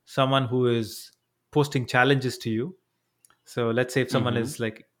challenger, someone who is posting challenges to you. So let's say if someone Mm-hmm. is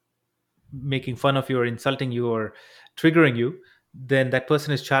like making fun of you or insulting you or triggering you, then that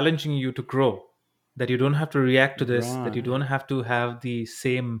person is challenging you to grow, that you don't have to react to this, that you Right. don't have to have the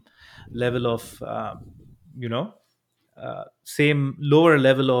same level of you know same lower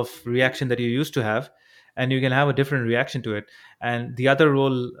level of reaction that you used to have, and you can have a different reaction to it. And the other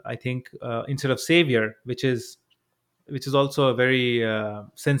role, I think, instead of savior, which is also a very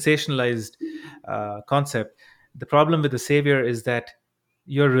sensationalized concept. The problem with the savior is that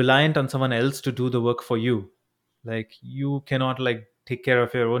you're reliant on someone else to do the work for you. Like, you cannot like take care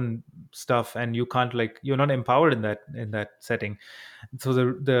of your own stuff, and you can't, like, you're not empowered in that setting. So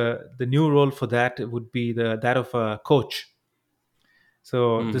the new role for that would be that of a coach.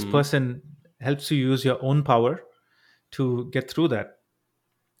 So this Mm-hmm. person helps you use your own power to get through that.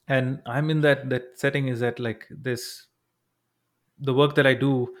 And I'm in that setting, is that like this, the work that I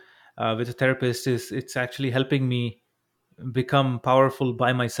do with a therapist, is it's actually helping me become powerful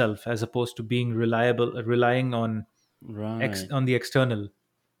by myself, as opposed to being relying on Right. on the external.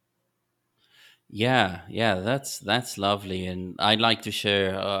 Yeah, yeah, that's lovely, and I'd like to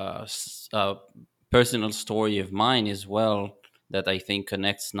share a personal story of mine as well that I think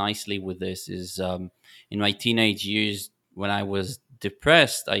connects nicely with this. Is in my teenage years when I was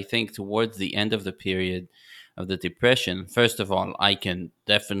depressed. I think towards the end of the period of the depression. First of all, I can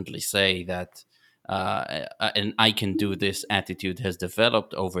definitely say that. And I can do this attitude has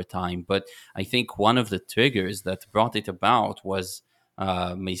developed over time, but I think one of the triggers that brought it about was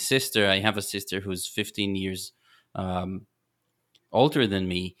my sister. I have a sister who's 15 years um, older than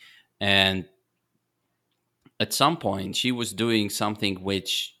me, and at some point she was doing something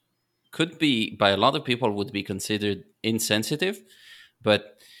which could be by a lot of people would be considered insensitive,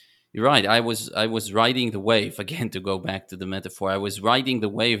 but you're right. I was riding the wave again, to go back to the metaphor. I was riding the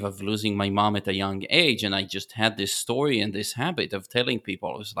wave of losing my mom at a young age, and I just had this story and this habit of telling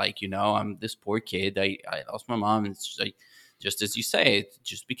people, it was like, I'm this poor kid. I lost my mom, and it's just like, just as you say, it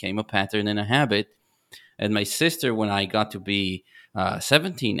just became a pattern and a habit. And my sister, when I got to be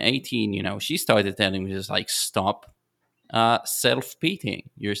 17, 18, she started telling me, just like, stop self-pitying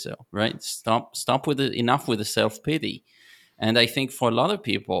yourself, right? Stop with it, enough with the self-pity. And I think for a lot of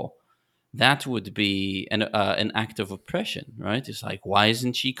people, that would be an act of oppression, right? It's like, why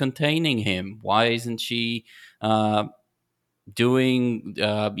isn't she containing him? Why isn't she uh, doing,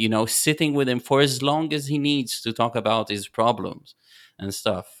 sitting with him for as long as he needs to talk about his problems and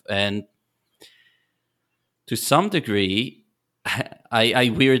stuff? And to some degree,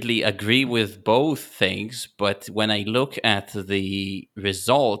 I weirdly agree with both things, but when I look at the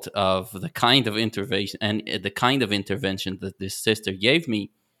result of the kind of intervention and the kind of intervention that this sister gave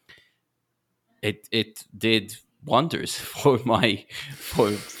me, it did wonders for my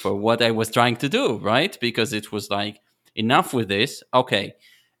for what I was trying to do, right? Because it was like, enough with this. Okay,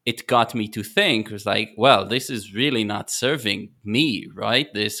 it got me to think. It was like, well, this is really not serving me, right?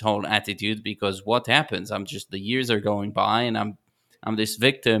 This whole attitude, because what happens? I'm just, the years are going by, and I'm this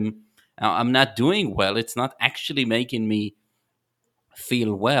victim. I'm not doing well. It's not actually making me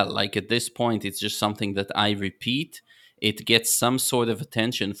feel well. Like, at this point, it's just something that I repeat. It gets some sort of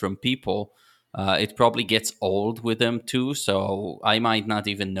attention from people. It probably gets old with them too, so I might not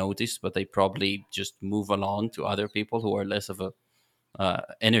even notice, but they probably just move along to other people who are less of a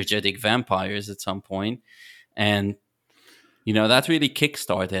energetic vampires at some point. And that really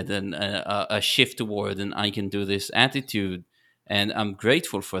kickstarted a shift toward an I can do this attitude, and I'm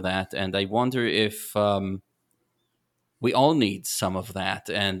grateful for that. And I wonder if we all need some of that,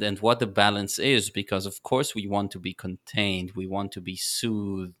 and what the balance is, because of course we want to be contained, we want to be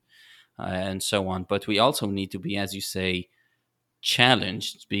soothed, and so on, but we also need to be, as you say,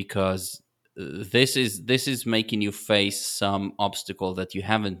 challenged, because this is making you face some obstacle that you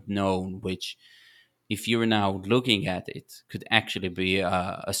haven't known, which, if you're now looking at it, could actually be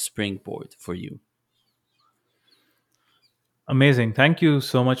a springboard for you. Amazing. Thank you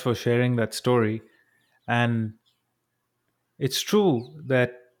so much for sharing that story. And it's true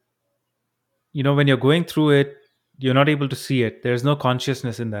that, when you're going through it, you're not able to see it. There's no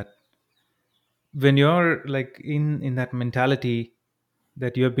consciousness in that. When you're like in that mentality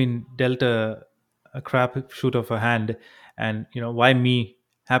that you have been dealt a crap shoot of a hand, and why me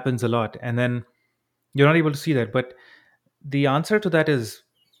happens a lot, and then you're not able to see that. But the answer to that is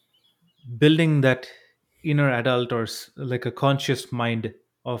building that inner adult, or like a conscious mind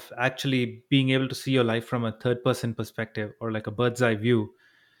of actually being able to see your life from a third person perspective, or like a bird's eye view.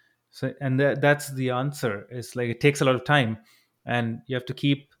 So, and that's the answer. It's like it takes a lot of time, and you have to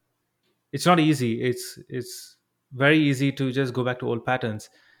keep. It's not easy. It's very easy to just go back to old patterns.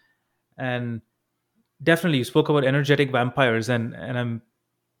 And definitely, you spoke about energetic vampires, and I'm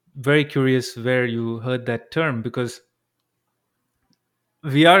very curious where you heard that term, because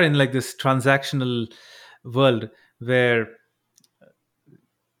we are in like this transactional world where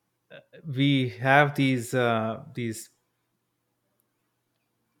we have these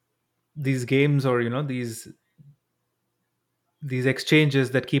games, or these exchanges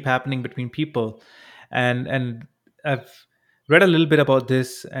that keep happening between people. And I've read a little bit about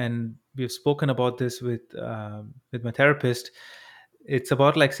this, and we've spoken about this with my therapist. It's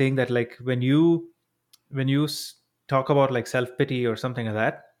about like saying that, like, when you talk about like self-pity or something like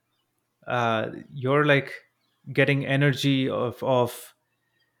that, you're like getting energy of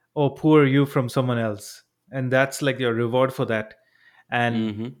oh, poor you, from someone else, and that's like your reward for that.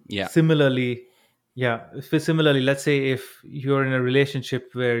 And Yeah. similarly, yeah, similarly, let's say if you're in a relationship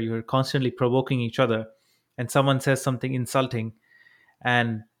where you're constantly provoking each other, and someone says something insulting,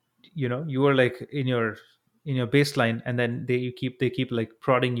 and you are like in your baseline, and then they keep like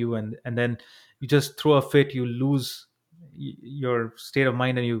prodding you, and then you just throw a fit, you lose your state of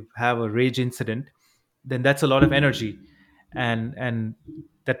mind, and you have a rage incident. Then that's a lot of energy, and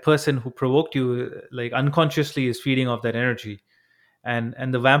that person who provoked you, like, unconsciously is feeding off that energy.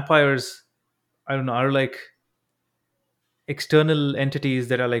 And the vampires, I don't know, are like external entities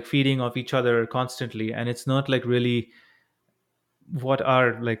that are like feeding off each other constantly, and it's not like really what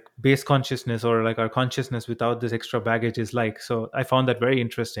our like base consciousness, or like our consciousness without this extra baggage, is like. So I found that very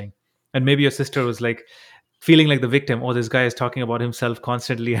interesting. And maybe your sister was like feeling like the victim. Oh, this guy is talking about himself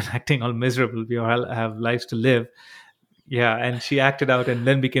constantly and acting all miserable. We all have lives to live. Yeah, and she acted out and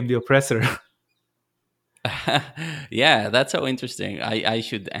then became the oppressor. Yeah, that's so interesting. I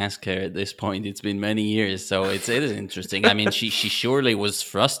should ask her at this point. It's been many years, so it is interesting. I mean, she surely was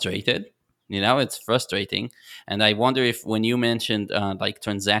frustrated. It's frustrating, and I wonder if, when you mentioned like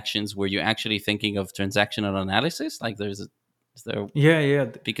transactions, were you actually thinking of transactional analysis? Like, is there, Yeah, yeah.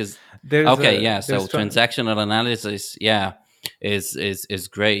 because There's okay, a yeah. there's So transactional analysis, yeah, is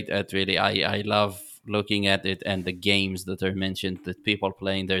great. At really, I love looking at it, and the games that are mentioned, that people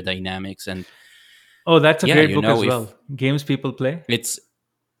playing their dynamics, and Oh, that's a yeah, great book as if well. Games people play. it's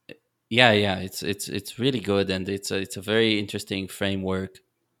yeah, it's really good, and it's a very interesting framework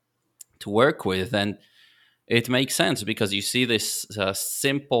to work with, and it makes sense, because you see this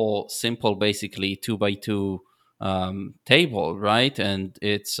simple, basically two by two table, right? And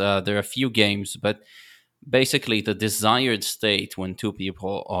it's there are a few games, but basically the desired state when two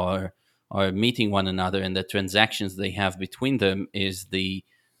people are meeting one another, and the transactions they have between them is the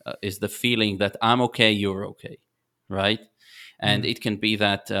feeling that I'm okay, you're okay, right? And Mm. it can be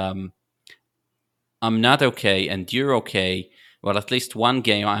that I'm not okay and you're okay. Well, at least one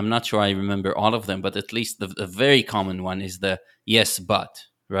game, I'm not sure I remember all of them, but at least the very common one is the yes, but,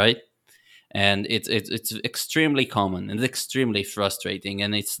 right? And it's extremely common and extremely frustrating,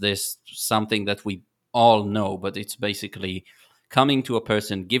 and it's this something that we all know, but it's basically coming to a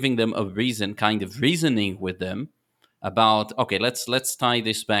person, giving them a reason, kind of reasoning with them about, okay, let's tie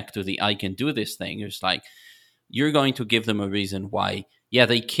this back to the I can do this thing. It's like you're going to give them a reason why, yeah,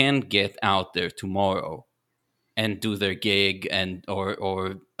 they can get out there tomorrow and do their gig and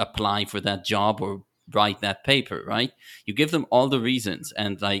or apply for that job or write that paper, right? You give them all the reasons,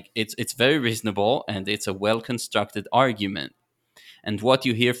 and like it's very reasonable, and it's a well constructed argument, and what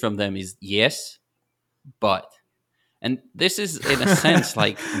you hear from them is yes, but. And this is in a sense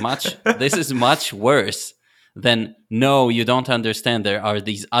like much this is much worse than no, you don't understand, there are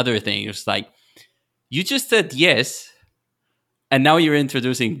these other things. Like, you just said yes, and now you're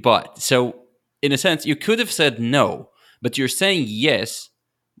introducing but. So in a sense, you could have said no, but you're saying yes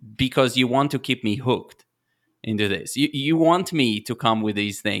because you want to keep me hooked into this. You want me to come with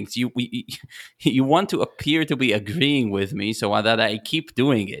these things. You want to appear to be agreeing with me so that I keep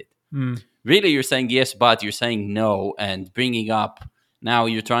doing it. Mm. Really, you're saying yes, but you're saying no, and bringing up. Now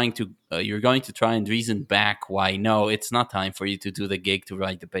you're going to try and reason back why no, it's not time for you to do the gig, to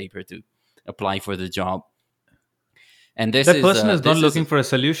write the paper, to apply for the job. And That person is not this is looking for a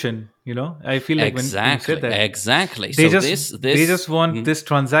solution. I feel like when you said exactly, that, exactly. they So just they this just want mhm. this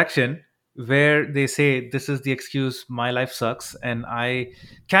transaction where they say this is the excuse, my life sucks and I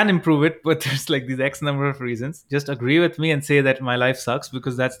can improve it, but there's like these x number of reasons. Just agree with me and say that my life sucks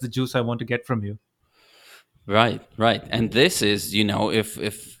because that's the juice I want to get from you. Right, right. And this is, if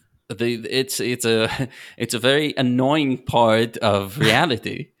the it's a it's a very annoying part of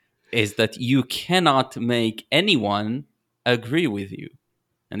reality, is that you cannot make anyone agree with you.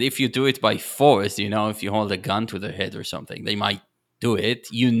 And if you do it by force, if you hold a gun to their head or something, they might do it.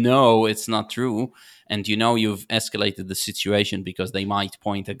 It's not true, and you've escalated the situation because they might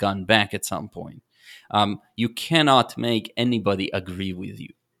point a gun back at some point. You cannot make anybody agree with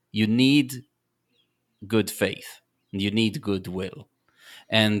you. You need good faith, and you need goodwill.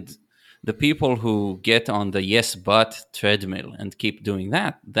 And the people who get on the yes but treadmill and keep doing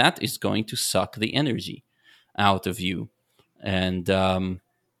that, that is going to suck the energy out of you. And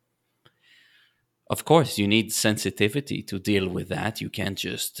of course, you need sensitivity to deal with that. You can't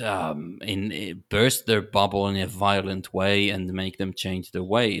just burst their bubble in a violent way and make them change their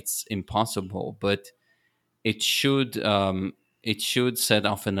way. It's impossible. But it should it should set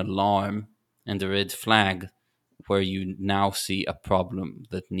off an alarm and a red flag, where you now see a problem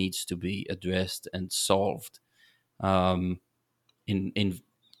that needs to be addressed and solved, um, in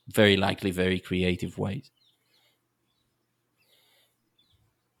very likely very creative ways.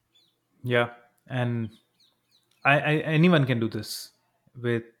 Yeah, and anyone can do this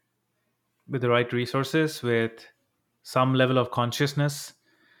with the right resources, with some level of consciousness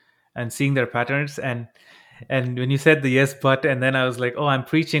and seeing their patterns. And when you said the yes but, and then I was like, oh, I'm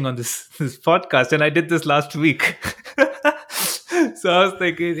preaching on this this podcast, and I did this last week. So I was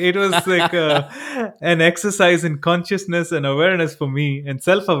like, it was like an exercise in consciousness and awareness for me, and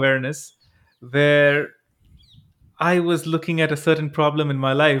self-awareness, where I was looking at a certain problem in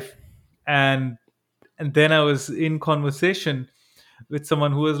my life, and then I was in conversation with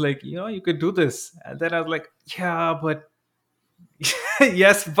someone who was like, you could do this. And then I was like, yeah, but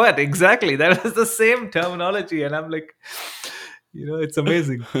yes, but exactly. That was the same terminology. And I'm like, it's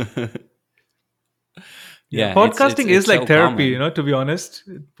amazing. Yeah. Yeah, it's Podcasting is it's like so therapy, common. to be honest.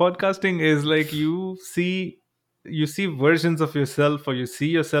 Podcasting is like you see versions of yourself, or you see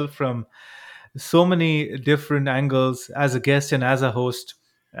yourself from so many different angles as a guest and as a host.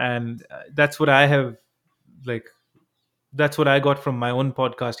 And that's what I have, like, that's what I got from my own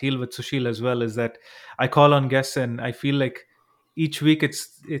podcast, Heal with Sushil, as well, is that I call on guests, and I feel like each week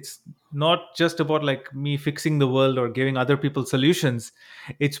it's not just about like me fixing the world or giving other people solutions.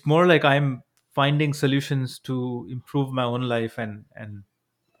 It's more like I'm finding solutions to improve my own life and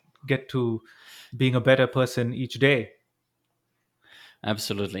get to being a better person each day.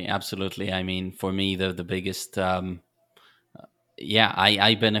 Absolutely, absolutely. I mean, for me, the biggest yeah,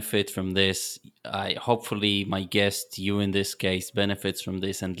 I benefit from this. I hopefully my guest, you in this case, benefits from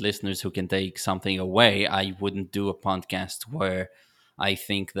this, and listeners who can take something away. I wouldn't do a podcast where I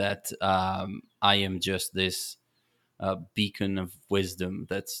think that I am just this beacon of wisdom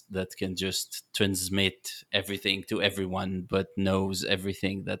that can just transmit everything to everyone, but knows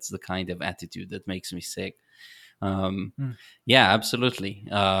everything. That's the kind of attitude that makes me sick. Um, Mm. yeah, absolutely.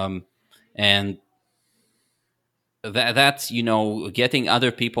 And that's, getting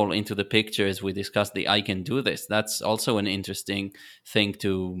other people into the picture, as we discussed, the I can do this. That's also an interesting thing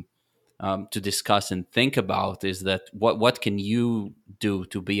to discuss and think about, is that what can you do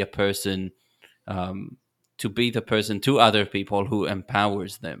to be a person, um, to be the person to other people who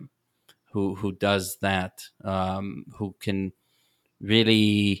empowers them, who does that, who can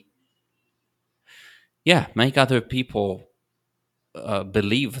really, yeah, make other people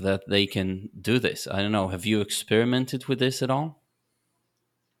believe that they can do this. I don't know. Have you experimented with this at all?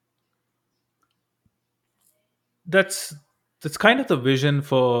 That's that's kind of the vision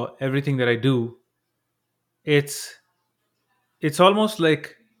for everything that I do. It's it's almost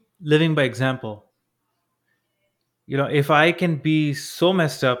like living by example. If I can be so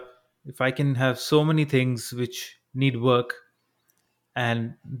messed up, if I can have so many things which need work,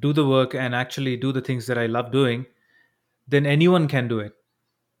 and do the work and actually do the things that I love doing, then anyone can do it.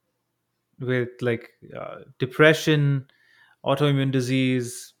 With like depression, autoimmune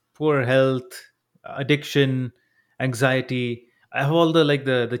disease, poor health, addiction, anxiety, I have all the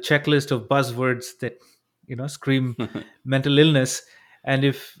checklist of buzzwords that scream mental illness. And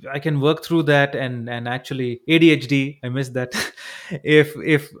if I can work through that, and actually ADHD, I missed that.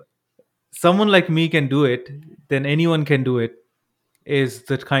 If someone like me can do it, then anyone can do it, is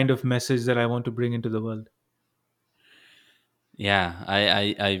the kind of message that I want to bring into the world. Yeah,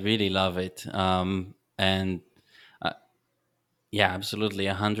 I really love it. And uh, yeah, absolutely,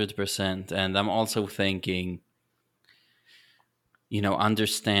 100%. And I'm also thinking,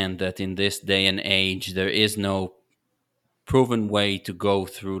 understand that in this day and age, there is no proven way to go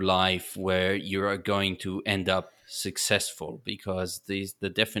through life where you are going to end up successful, because the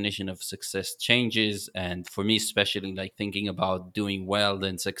definition of success changes. And for me, especially, like thinking about doing well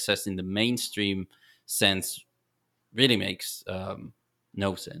and success in the mainstream sense really makes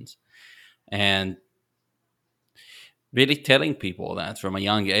no sense. And really telling people that from a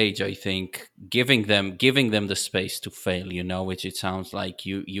young age, I think giving them the space to fail, which it sounds like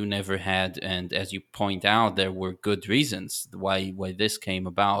you never had. And as you point out, there were good reasons why this came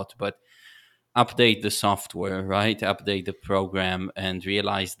about. But update the software, right? Update the program, and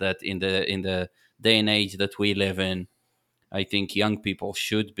realize that in the day and age that we live in, I think young people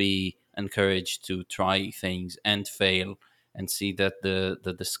should be encouraged to try things and fail, and see that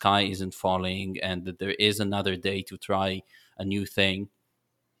the sky isn't falling, and that there is another day to try a new thing.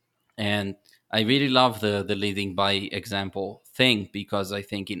 And I really love the leading by example thing, because I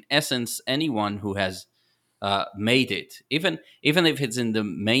think in essence, anyone who has made it, even if it's in the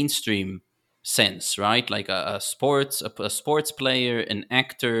mainstream sense, right? Like a sports player, an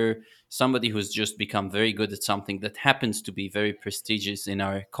actor, somebody who's just become very good at something that happens to be very prestigious in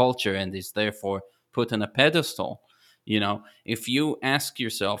our culture and is therefore put on a pedestal. If you ask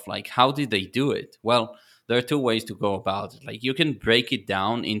yourself, like, how did they do it? Well, there are two ways to go about it. Like, you can break it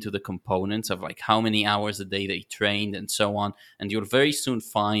down into the components of like how many hours a day they trained and so on, and you'll very soon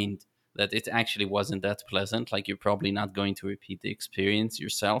find that it actually wasn't that pleasant. Like, you're probably not going to repeat the experience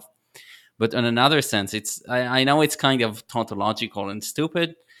yourself. But in another sense, I know it's kind of tautological and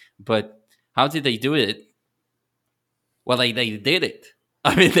stupid, but how did they do it? Well, they did it.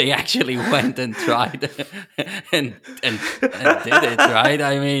 I mean, they actually went and tried and did it, right?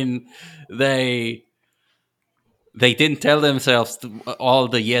 I mean, they they didn't tell themselves all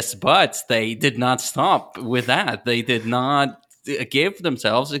the yes buts. They did not stop with that. They did not give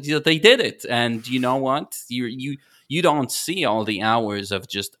themselves. They did it, and you know what? You don't see all the hours of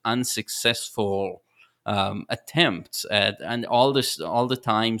just unsuccessful attempts at, and all the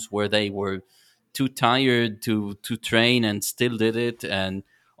times where they were too tired to train and still did it, and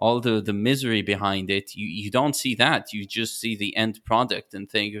all the misery behind it. You don't see that. You just see the end product and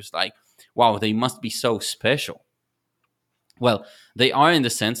think it's like, wow, they must be so special. Well, they are, in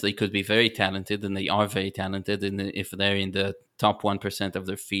the sense they could be very talented, and they are very talented if they're in the top 1% of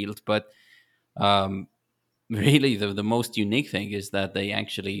their field. But um, really, the most unique thing is that they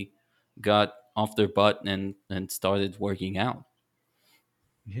actually got off their butt and started working out.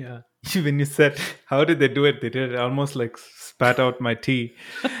 Yeah. When you said how did they do it, they did it almost like spat out my tea.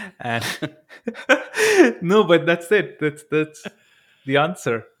 And no, but that's it. That's the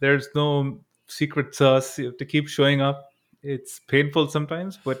answer. There's no secret sauce. You have to keep showing up. It's painful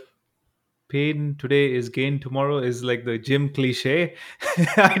sometimes, but pain today is gain tomorrow is like the gym cliche.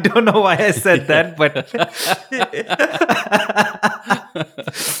 I don't know why I said that, but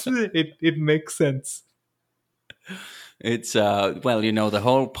it makes sense. It's well, the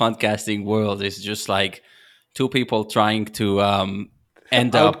whole podcasting world is just like two people trying to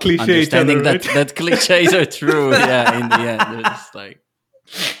end Out up cliche each other, understanding that right? cliches are true. Yeah, in the end, they're just like,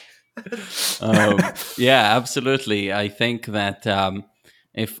 yeah, absolutely. I think that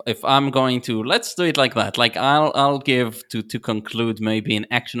if I'm going to, let's do it like that. Like I'll give to conclude maybe an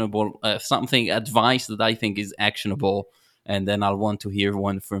actionable something advice that I think is actionable, and then I'll want to hear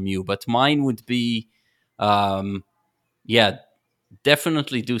one from you. But mine would be, um, yeah,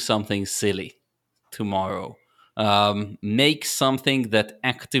 definitely do something silly tomorrow. Make something that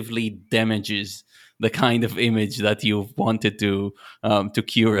actively damages the kind of image that you've wanted to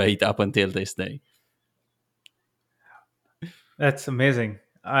curate up until this day. That's amazing.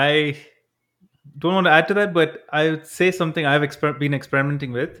 I don't want to add to that, but I would say something I've been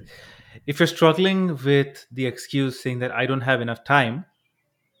experimenting with. If you're struggling with the excuse saying that I don't have enough time,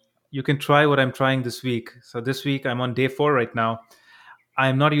 you can try what I'm trying this week. So this week I'm on day 4 right now.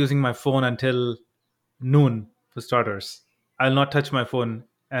 I'm not using my phone until noon for starters. I'll not touch my phone.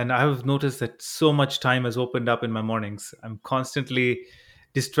 And I've noticed that so much time has opened up in my mornings. I'm constantly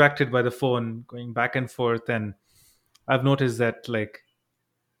distracted by the phone, going back and forth. And I've noticed that, like,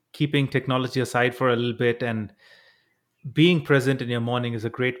 keeping technology aside for a little bit and being present in your morning is a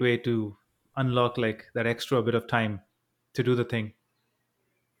great way to unlock, like, that extra bit of time to do the thing.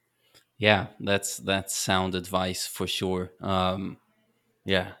 Yeah, that's sound advice for sure.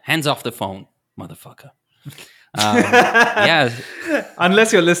 Yeah, hands off the phone, motherfucker. Yeah,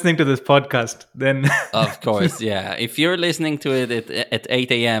 Unless you're listening to this podcast, then of course. Yeah, if you're listening to it at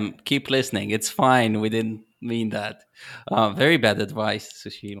 8 a.m., keep listening. It's fine. We didn't mean that. Very bad advice,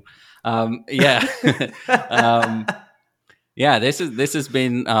 Sushil. Yeah. um, yeah, this has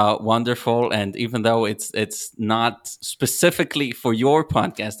been wonderful, and even though it's not specifically for your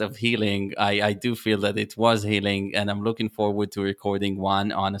podcast of healing, I do feel that it was healing, and I'm looking forward to recording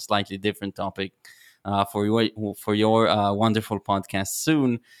one on a slightly different topic for your wonderful podcast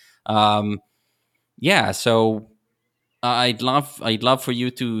soon. Um, yeah, so I'd love for you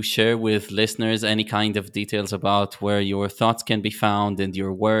to share with listeners any kind of details about where your thoughts can be found and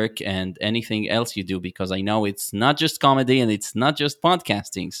your work and anything else you do, because I know it's not just comedy and it's not just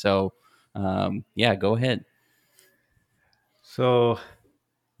podcasting. So yeah, go ahead. so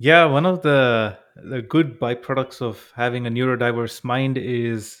yeah, one of the good byproducts of having a neurodiverse mind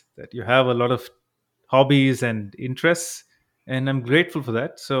is that you have a lot of hobbies and interests, and I'm grateful for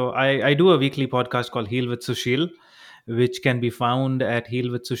that. So I do a weekly podcast called Heal with Sushil, which can be found at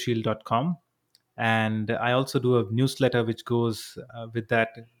healwithsushil.com. And I also do a newsletter which goes with that,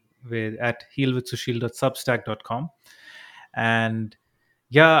 with at healwithsushil.substack.com. And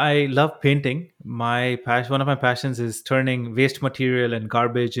yeah, I love painting. One of my passions is turning waste material and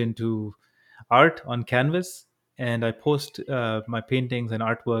garbage into art on canvas, and I post my paintings and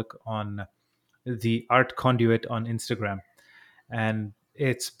artwork on the Art Conduit on Instagram. And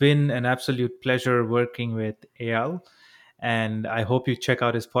it's been an absolute pleasure working with Eyal, and I hope you check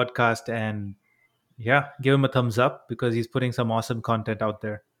out his podcast and, yeah, give him a thumbs up because he's putting some awesome content out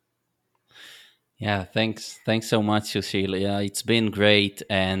there. Yeah, thanks so much, Sushil. Yeah, it's been great,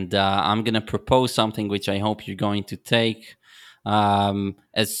 and I'm gonna propose something which I hope you're going to take.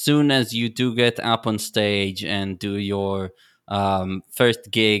 As soon as you do get up on stage and do your first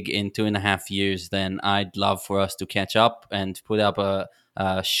gig in 2.5 years, then I'd love for us to catch up and put up a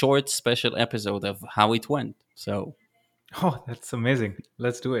short special episode of how it went. So Oh, that's amazing.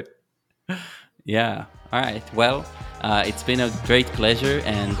 Let's do it. yeah, all right. Well, it's been a great pleasure,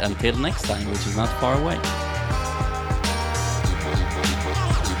 and until next time, which is not far away.